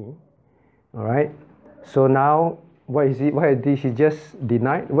by me. Alright? So now, what did he just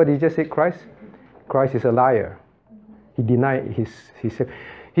deny? What did he just say, Christ? Christ is a liar. He denied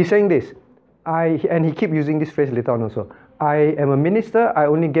he's saying this. And he keep using this phrase later on also. I am a minister, I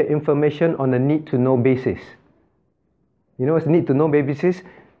only get information on a need-to-know basis. You know what's need-to-know basis?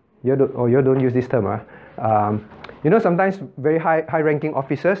 You don't use this term, huh? Sometimes very high-ranking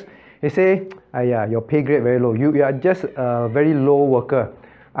officers, they say, your pay grade very low. You are just a very low worker.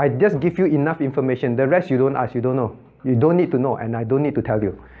 I just give you enough information. The rest you don't ask, you don't know. You don't need to know, and I don't need to tell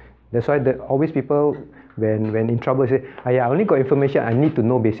you. That's why always people, when in trouble, say, I only got information, I need to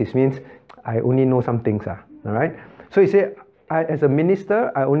know basis. Means I only know some things. All right? So he said, as a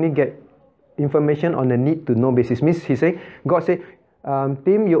minister, I only get information on a need to know basis. Means he say, God say,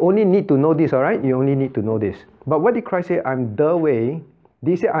 Tim, you only need to know this, all right? You only need to know this. But what did Christ say? I'm the way.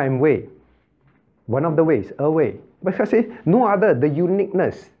 Did he say I am way? One of the ways, a way. But I say, no other, the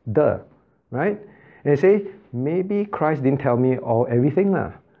uniqueness, right? And I say, maybe Christ didn't tell me everything.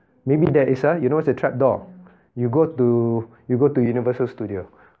 Maybe there is it's a trap door. You go to Universal Studio.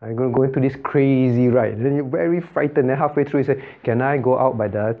 I'm going to go into this crazy ride. And then you're very frightened. And halfway through, you say, can I go out by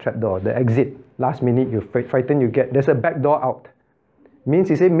the trap door, the exit? Last minute, you're frightened, there's a back door out. Means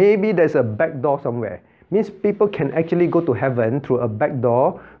he said, maybe there's a back door somewhere. Means people can actually go to heaven through a back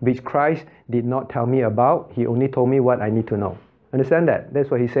door, which Christ did not tell me about. He only told me what I need to know. Understand that? That's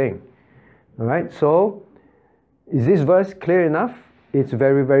what he's saying. All right? So, is this verse clear enough? It's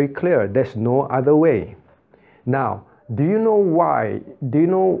very, very clear. There's no other way. Now, do you know why? Do you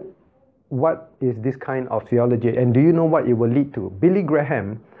know what is this kind of theology? And do you know what it will lead to? Billy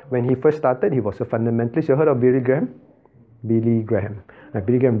Graham, when he first started, he was a fundamentalist. You heard of Billy Graham? Billy Graham.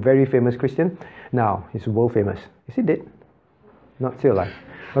 Billy Graham, very famous Christian. Now, he's world famous. Is he dead? Not still alive.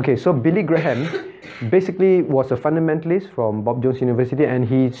 Okay, so Billy Graham basically was a fundamentalist from Bob Jones University, and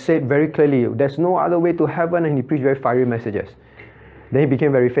he said very clearly, there's no other way to heaven, and he preached very fiery messages. Then he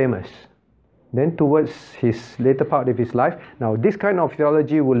became very famous. Then towards his later part of his life, now this kind of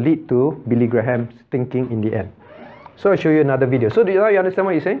theology will lead to Billy Graham's thinking in the end. So I'll show you another video. So do you understand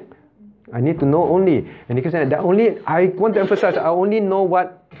what he's saying? I need to know only. And he keeps saying that I want to emphasize, I only know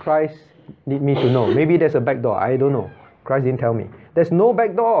what Christ need me to know. Maybe there's a back door. I don't know. Christ didn't tell me. There's no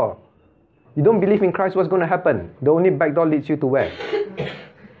back door. You don't believe in Christ, what's going to happen? The only back door leads you to where?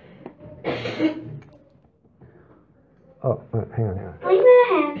 Hang on.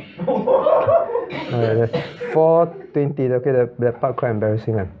 Alright, that's 4:20. Okay, that part quite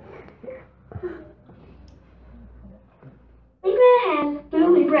embarrassing. Leave your hand,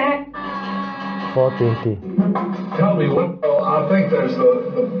 Billy Graham. 4:20. Tell me what. Well, I think there's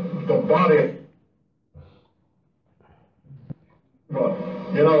the body. Well,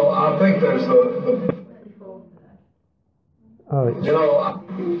 you know, I think there's the Oh, you know,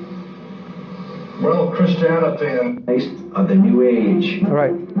 well, Christianity and Of the New Age. all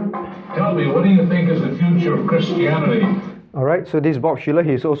right. tell me, what do you think is the future of Christianity? All right, so this Bob Schiller,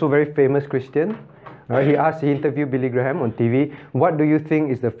 he's also a very famous Christian. All right, he interviewed Billy Graham on TV. What do you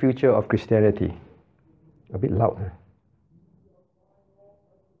think is the future of Christianity? A bit loud. Huh?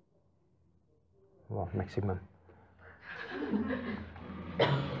 Wow, maximum.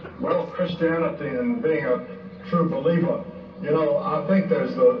 Well, Christianity and being a true believer, you know, I think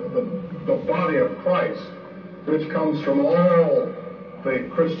there's the body of Christ, which comes from all the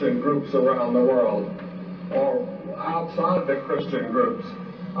Christian groups around the world, or outside the Christian groups.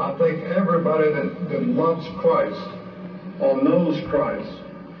 I think everybody that loves Christ or knows Christ,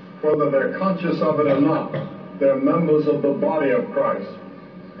 whether they're conscious of it or not, they're members of the body of Christ.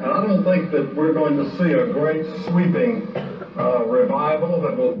 And I don't think that we're going to see a great sweeping revival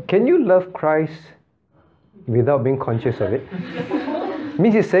that will... Can you love Christ without being conscious of it?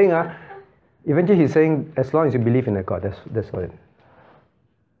 Means he's saying, eventually he's saying, as long as you believe in a God, that's all it.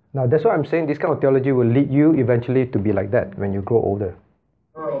 Now that's why I'm saying this kind of theology will lead you eventually to be like that when you grow older.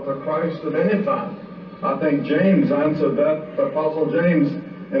 To Christ at any time. I think James answered that, Apostle James,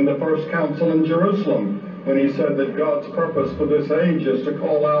 in the first council in Jerusalem, when he said that God's purpose for this age is to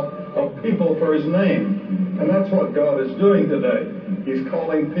call out a people for his name. And that's what God is doing today. He's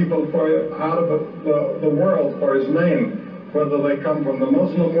calling people out of the world for his name, whether they come from the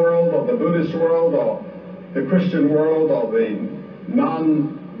Muslim world or the Buddhist world or the Christian world or the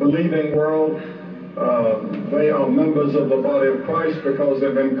non-believing world. They are members of the body of Christ because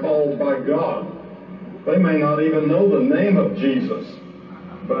they've been called by God. They may not even know the name of Jesus,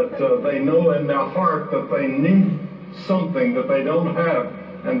 but they know in their heart that they need something that they don't have,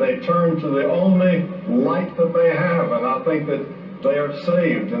 and they turn to the only light that they have, and I think that they are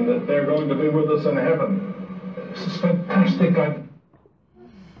saved and that they're going to be with us in heaven. This is fantastic. I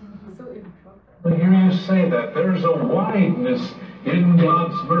hear you say that. There's a wideness in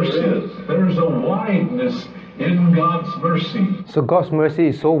God's mercy. There's a wideness in God's mercy. So God's mercy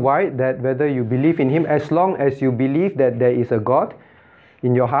is so wide that whether you believe in Him, as long as you believe that there is a God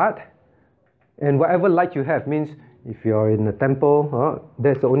in your heart, and whatever light you have, means if you're in a temple,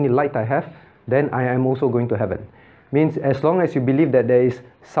 that's the only light I have, then I am also going to heaven. Means as long as you believe that there is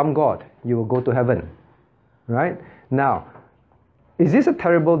some God, you will go to heaven. Right? Now, is this a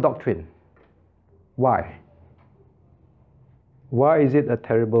terrible doctrine? Why? Why is it a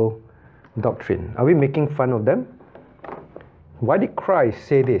terrible doctrine? Are we making fun of them? Why did Christ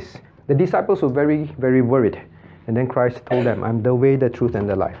say this? The disciples were very, very worried. And then Christ told them, I'm the way, the truth, and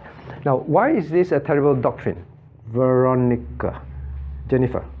the life. Now, why is this a terrible doctrine? Veronica,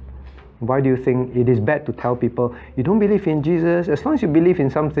 Jennifer, why do you think it is bad to tell people, you don't believe in Jesus, as long as you believe in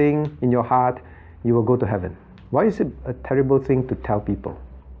something in your heart, you will go to heaven? Why is it a terrible thing to tell people?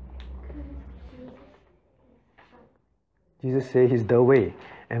 Jesus said He's the way.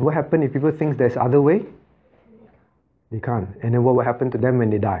 And what happens if people think there's other way? They can't. And then what will happen to them when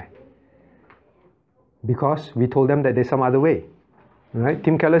they die? Because we told them that there's some other way. Right?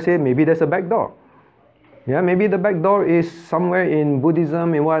 Tim Keller said maybe there's a back door. Yeah, maybe the back door is somewhere in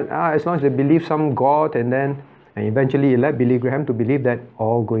Buddhism, in what, as long as they believe some God, and eventually he led Billy Graham to believe that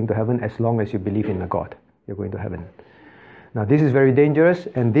all going to heaven, as long as you believe in a God, you're going to heaven. Now this is very dangerous,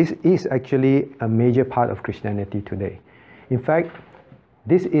 and this is actually a major part of Christianity today. In fact,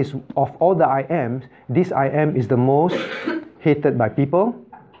 this is, of all the I ams, this I am is the most hated by people,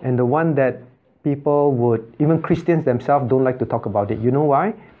 and the one that people would, even Christians themselves don't like to talk about it. You know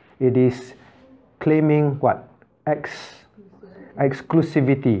why? It is claiming what?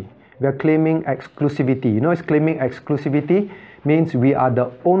 Exclusivity. We are claiming exclusivity. You know, it's claiming exclusivity means we are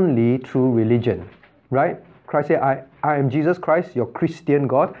the only true religion, right? Christ said, I am Jesus Christ, your Christian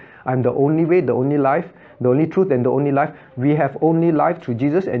God. I'm the only way, the only life, the only truth, and the only life. We have only life through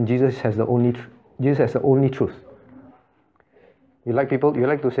Jesus, and Jesus has the only truth. You like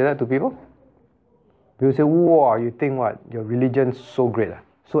to say that to people? People say, wow, you think what? Your religion's so great,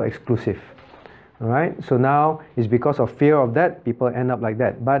 so exclusive. Alright, so now it's because of fear of that, people end up like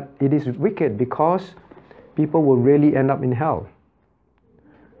that. But it is wicked because people will really end up in hell.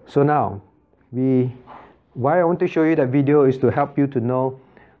 So now, why I want to show you that video is to help you to know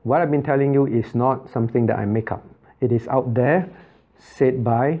what I've been telling you is not something that I make up. It is out there, said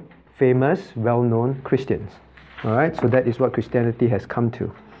by famous, well-known Christians. Alright, so that is what Christianity has come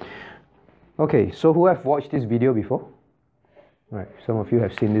to. Okay, so who have watched this video before? Right. Some of you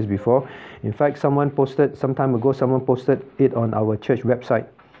have seen this before. In fact, some time ago, someone posted it on our church website.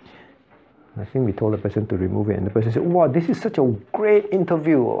 I think we told the person to remove it, and the person said, "Wow, this is such a great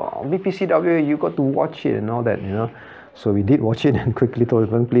interview. BPCW, you got to watch it and all that, you know." So we did watch it and quickly told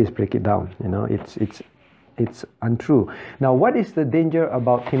them, "Please break it down. You know, it's untrue." Now, what is the danger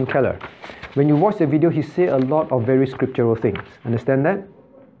about Tim Keller? When you watch the video, he say a lot of very scriptural things. Understand that?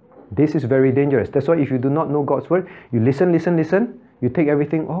 This is very dangerous. That's why if you do not know God's word, you listen, you take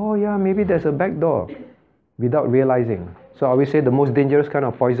everything, oh yeah, maybe there's a back door, without realizing. So I always say the most dangerous kind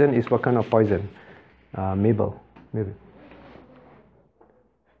of poison is what kind of poison? Mabel, maybe.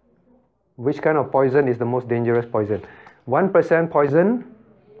 Which kind of poison is the most dangerous poison? 1% poison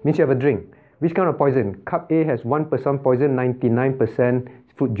means you have a drink. Which kind of poison? Cup A has 1% poison, 99%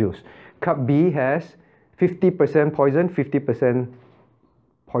 fruit juice. Cup B has 50% poison, 50%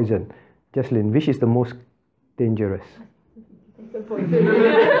 poison. Jocelyn, which is the most dangerous? Poison.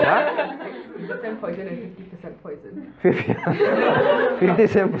 Huh? 50% poison and 50% poison.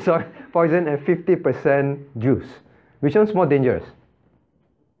 50% poison and 50% juice. Which one's more dangerous?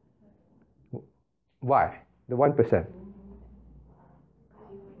 Why? The 1%.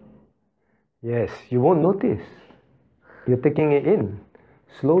 Yes, you won't notice. You're taking it in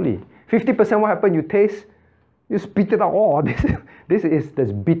slowly. 50%, what happened? You taste, you spit it out. Oh,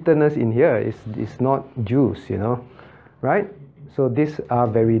 there's bitterness in here. It's not juice, you know, right? So these are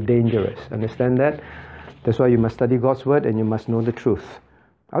very dangerous. Understand that? That's why you must study God's word and you must know the truth.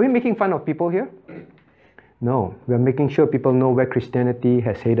 Are we making fun of people here? No, we're making sure people know where Christianity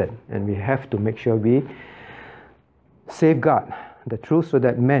has headed, and we have to make sure we safeguard the truth so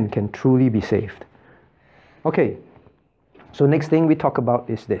that men can truly be saved. Okay, so next thing we talk about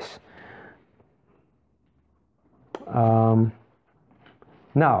is this.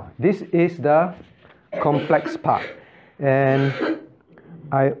 Now, this is the complex part, and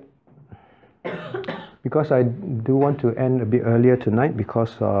because I do want to end a bit earlier tonight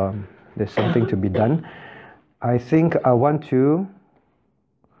because there's something to be done, I think I want to.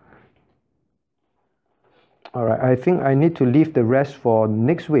 All right, I think I need to leave the rest for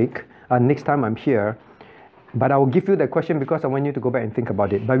next week, next time I'm here. But I will give you that question because I want you to go back and think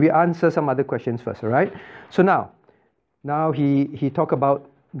about it. But we answer some other questions first, all right? So now he talked about,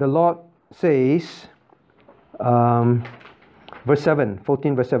 the Lord says, verse 7,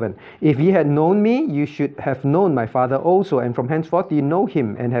 14 verse 7. If ye had known me, you should have known my Father also, and from henceforth ye know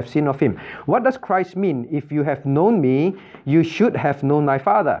him and have seen of him. What does Christ mean? If you have known me, you should have known my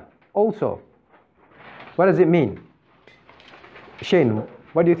Father also. What does it mean? Shane,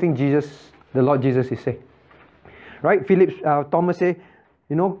 what do you think the Lord Jesus is saying? Right? Thomas say,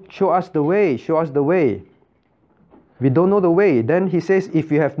 you know, show us the way, show us the way. We don't know the way. Then he says,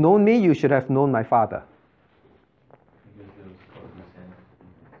 if you have known me, you should have known my Father.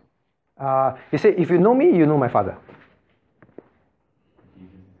 He said, if you know me, you know my Father.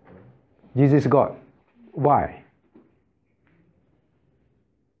 Jesus is God. Why?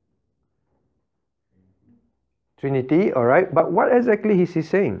 Trinity, all right. But what exactly is he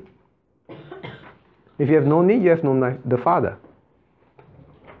saying? If you have known me, you have known the Father.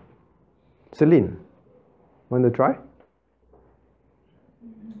 Celine, want to try?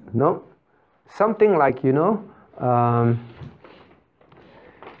 No? Something like, you know, how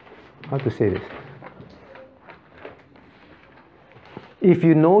to say this? If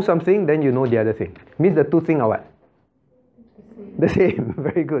you know something, then you know the other thing. Means the two things are what? The same.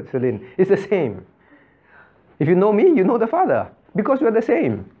 Very good, Celine. It's the same. If you know me, you know the Father. Because we're the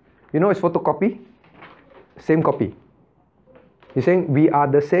same. You know, it's photocopy. Same copy. He's saying we are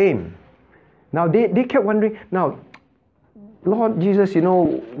the same. Now they kept wondering, now, Lord Jesus, you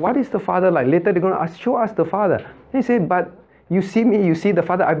know, what is the Father like? Later they're going to ask, show us the Father. They say, but you see me, you see the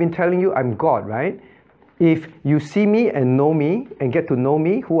Father. I've been telling you I'm God, right? If you see me and know me and get to know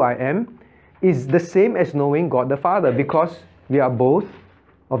me, who I am, is the same as knowing God the Father, because we are both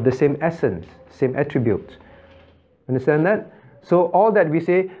of the same essence, same attributes. Understand that? So all that we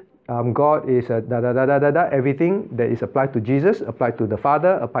say, God is a everything that is applied to Jesus, applied to the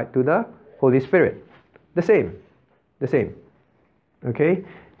Father, applied to the Holy Spirit. The same. The same. Okay?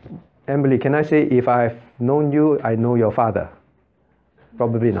 Emily, can I say, if I've known you, I know your Father?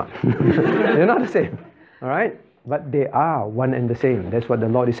 Probably not. They're not the same. All right? But they are one and the same. That's what the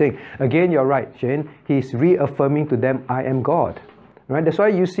Lord is saying. Again, you're right, Shane. He's reaffirming to them, I am God. Right? That's why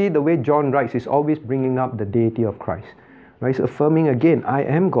you see the way John writes, he's always bringing up the deity of Christ. Right? He's affirming again, I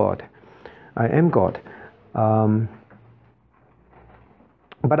am God. I am God.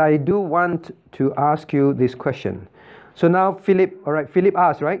 But I do want to ask you this question. So now Philip, all right, Philip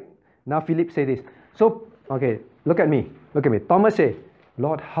asked, right? Now Philip say this. So, okay, look at me. Thomas said,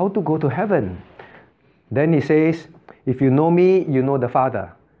 Lord, how to go to heaven? Then he says, if you know me, you know the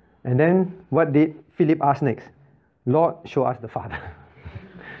Father. And then what did Philip ask next? Lord, show us the Father.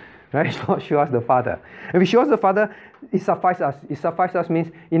 Right? Lord, show us the Father. If he shows us the Father, it suffices us. It suffices us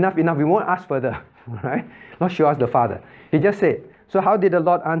means enough. We won't ask further. Right? Lord, show us the Father. He just said. So how did the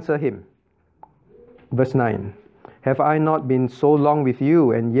Lord answer him? Verse 9. Have I not been so long with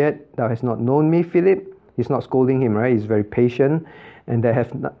you, and yet thou hast not known me, Philip? He's not scolding him, right? He's very patient. And that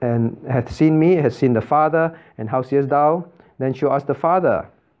hath seen me, has seen the Father. And how seest thou? Then show us the Father.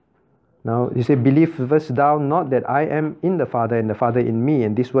 Now, he said, believest thou not that I am in the Father, and the Father in me?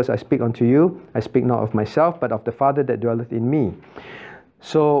 And these words I speak unto you, I speak not of myself, but of the Father that dwelleth in me.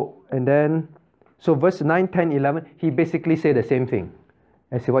 So verse 9, 10, 11, he basically said the same thing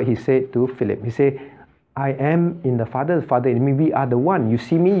as what he said to Philip. He said, I am in the Father in me. We are the one. You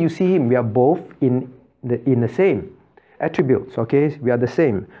see me, you see him. We are both in the same attributes, okay? We are the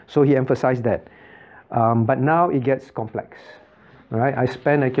same. So he emphasized that. But now it gets complex. All right? I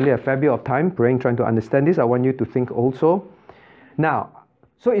spent actually a fair bit of time praying, trying to understand this. I want you to think also. Now,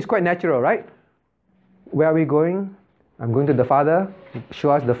 so it's quite natural, right? Where are we going? I'm going to the Father.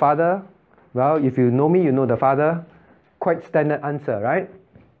 Show us the Father. Well, if you know me, you know the Father. Quite standard answer, right?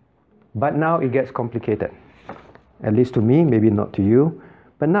 But now it gets complicated. At least to me, maybe not to you.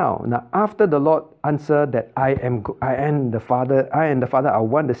 But now after the Lord answered that I and the Father are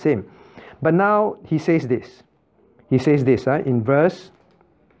one, the same. But now he says this. He says this in verse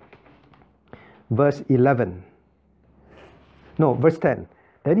 11. No, verse 10.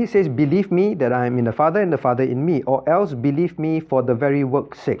 Then he says, believe me that I am in the Father and the Father in me, or else believe me for the very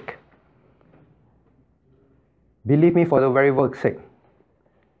work's sake. Believe me for the very work's sake.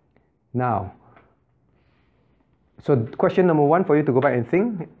 Now, so question number one for you to go back and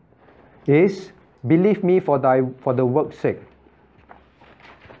think is, believe me for the work's sake.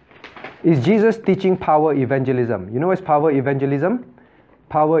 Is Jesus teaching power evangelism? You know what's power evangelism?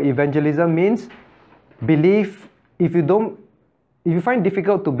 Power evangelism means believe. If you find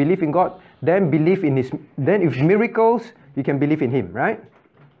difficult to believe in God, then believe in His. Then if miracles, you can believe in Him, right?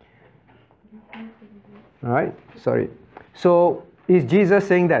 All right. Sorry. So is Jesus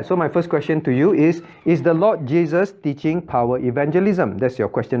saying that? So my first question to you is the Lord Jesus teaching power evangelism? That's your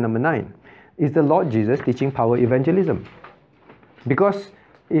question number 9. Is the Lord Jesus teaching power evangelism? Because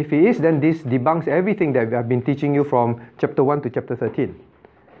if He is, then this debunks everything that we have been teaching you from chapter 1 to chapter 13.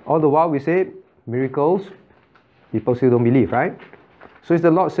 All the while we say miracles, people still don't believe, right? So is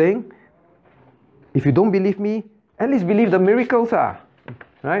the Lord saying, if you don't believe me, at least believe the miracles are,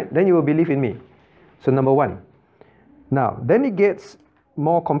 right? Then you will believe in me. So number 1. Now, then it gets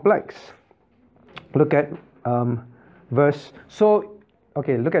more complex. Look at verse. So,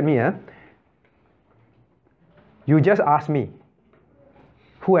 okay, look at me. You just ask me,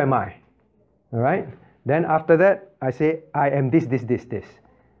 who am I? All right? Then after that, I say, I am this.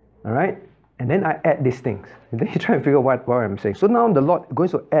 All right? And then I add these things. And then you try and figure out what I'm saying. So now the Lord is going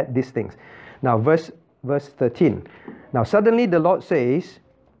to add these things. Now, verse 13. Now, suddenly the Lord says,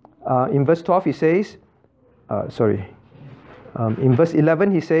 in verse 12, He says, in verse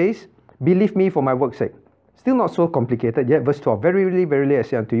 11, He says, believe me for my work's sake. Still not so complicated yet. Verse 12, verily, verily, I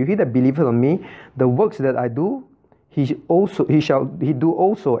say unto you, he that believeth on me, the works that I do, he shall do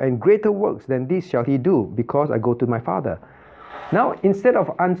also, and greater works than these shall he do, because I go to my Father. Now, instead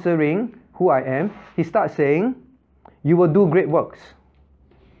of answering who I am, he starts saying, you will do great works.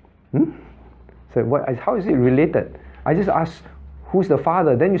 So how is it related? I just asked, who's the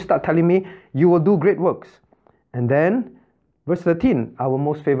Father? Then you start telling me, you will do great works. And then, verse 13, our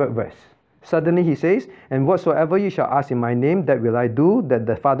most favorite verse. Suddenly he says, and whatsoever you shall ask in my name, that will I do, that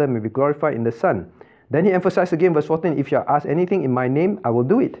the Father may be glorified in the Son. Then he emphasized again, verse 14, if you shall ask anything in my name, I will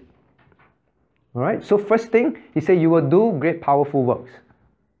do it. All right, so first thing, he said, you will do great powerful works.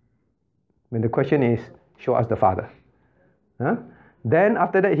 When the question is, show us the Father. Then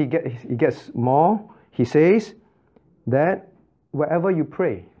after that, he gets more. He says that whatever you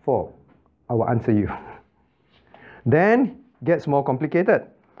pray for, I will answer you. Then gets more complicated.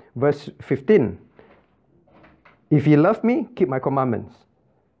 Verse 15. If you love me, keep my commandments.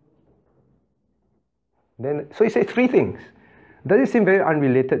 So he says 3 things. Does it seem very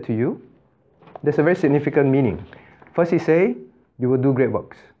unrelated to you? There's a very significant meaning. First he say, you will do great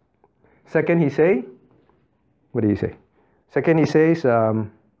works. Second he say, what did he say? Second he says,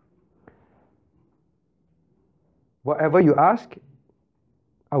 whatever you ask,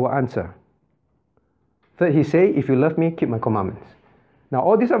 I will answer. Third he say, if you love me, keep my commandments. Now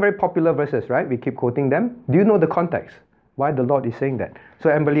all these are very popular verses, right? We keep quoting them. Do you know the context? Why the Lord is saying that? So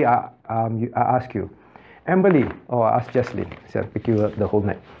Amberly, I ask you. Amberly. Oh, I asked Jesslyn. So I pick you up the whole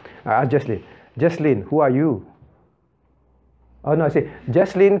night. I asked Jesslyn. Jesslyn, who are you? Oh no, I say,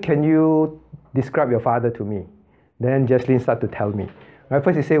 Jesslyn, can you describe your father to me? Then Jesslyn start to tell me. Right,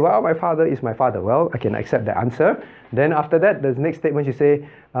 first she say, well, my father is my father. Well, I can accept the answer. Then after that, the next statement she say,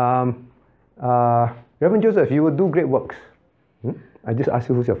 Reverend Joseph, you will do great works. I just ask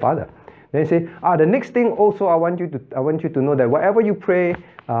you who's your father. Then say, the next thing also I want you to know that whatever you pray,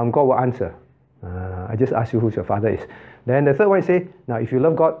 God will answer. I just ask you who's your father is. Then the third one say, now if you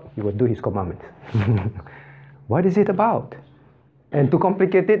love God, you will do His commandments. What is it about? And to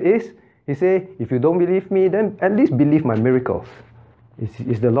complicate it is, he say, if you don't believe me, then at least believe my miracles.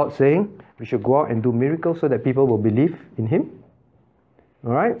 Is the Lord saying we should go out and do miracles so that people will believe in Him?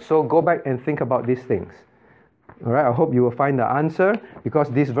 All right, so go back and think about these things. All right, I hope you will find the answer,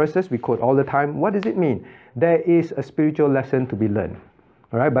 because these verses we quote all the time. What does it mean? There is a spiritual lesson to be learned.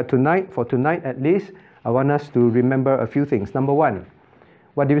 All right, but for tonight at least, I want us to remember a few things. Number one,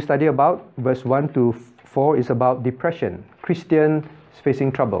 what did we study about? Verse 1 to 4 is about depression. Christians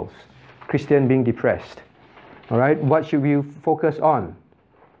facing troubles. Christian being depressed. All right, what should we focus on?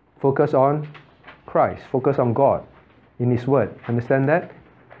 Focus on Christ. Focus on God in His Word. Understand that?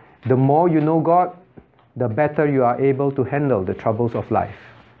 The more you know God, the better you are able to handle the troubles of life.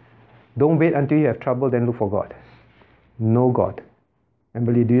 Don't wait until you have trouble, then look for God. Know God.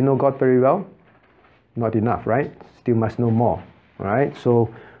 Emily, do you know God very well? Not enough, right? Still must know more. All right,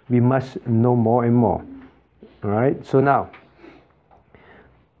 so we must know more and more. All right, so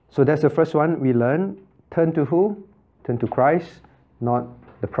that's the first one we learn. Turn to who? Turn to Christ, not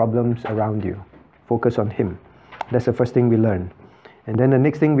the problems around you. Focus on Him. That's the first thing we learned. And then the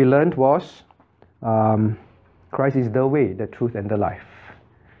next thing we learned was Christ is the way, the truth, and the life.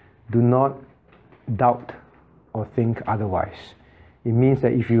 Do not doubt or think otherwise. It means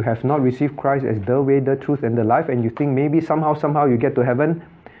that if you have not received Christ as the way, the truth, and the life, and you think maybe somehow you get to heaven,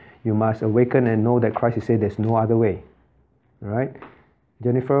 you must awaken and know that Christ is saying there's no other way. All right?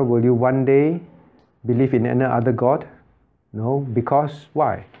 Jennifer, will you one day believe in any other God? No, because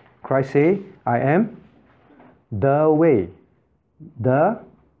why? Christ say, I am the way, the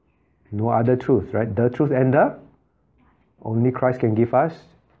no other truth, right? The truth and the only Christ can give us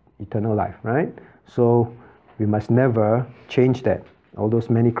eternal life, right? So we must never change that. All those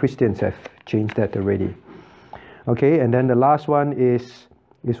many Christians have changed that already. Okay, and then the last one is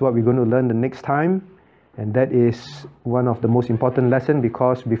what we're going to learn the next time, and that is one of the most important lessons,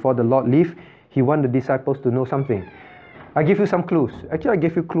 because before the Lord leave, He want the disciples to know something. I give you some clues. Actually, I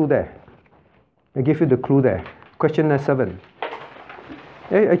gave you clue there. I gave you the clue there. Question number 7.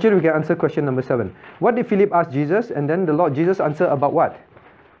 Actually, we can answer question number 7. What did Philip ask Jesus? And then the Lord Jesus answer about what?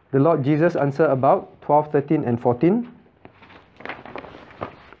 The Lord Jesus answer about 12, 13, and 14.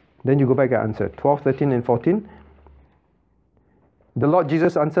 Then you go back and answer 12, 13, and 14. The Lord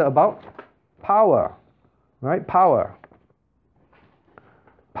Jesus answer about power. Right? Power.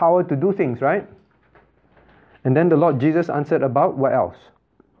 Power to do things, right? And then the Lord Jesus answered about what else?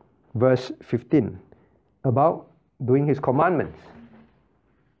 Verse 15. About doing His commandments.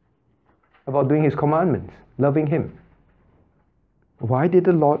 About doing His commandments. Loving Him. Why did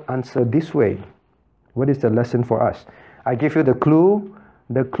the Lord answer this way? What is the lesson for us? I give you the clue.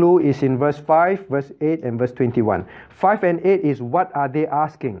 The clue is in verse 5, verse 8, and verse 21. 5 and 8 is what are they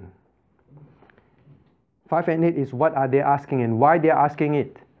asking? 5 and 8 is what are they asking and why they are asking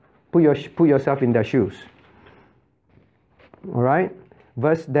it. Put yourself in their shoes. All right?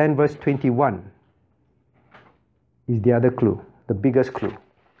 Verse 21 is the other clue, the biggest clue.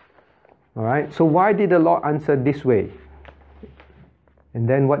 All right? So why did the Lord answer this way? And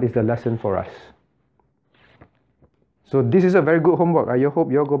then what is the lesson for us? So this is a very good homework. I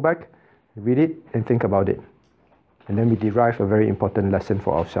hope you'll go back, read it, and think about it. And then we derive a very important lesson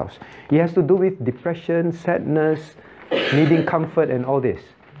for ourselves. It has to do with depression, sadness, needing comfort, and all this.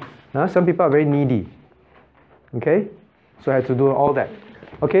 Some people are very needy. Okay? So I had to do all that.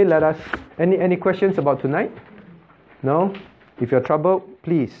 Okay, let us... Any questions about tonight? No? If you're troubled,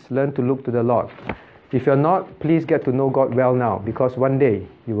 please learn to look to the Lord. If you're not, please get to know God well now, because one day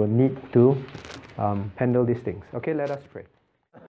you will need to handle these things. Okay, let us pray.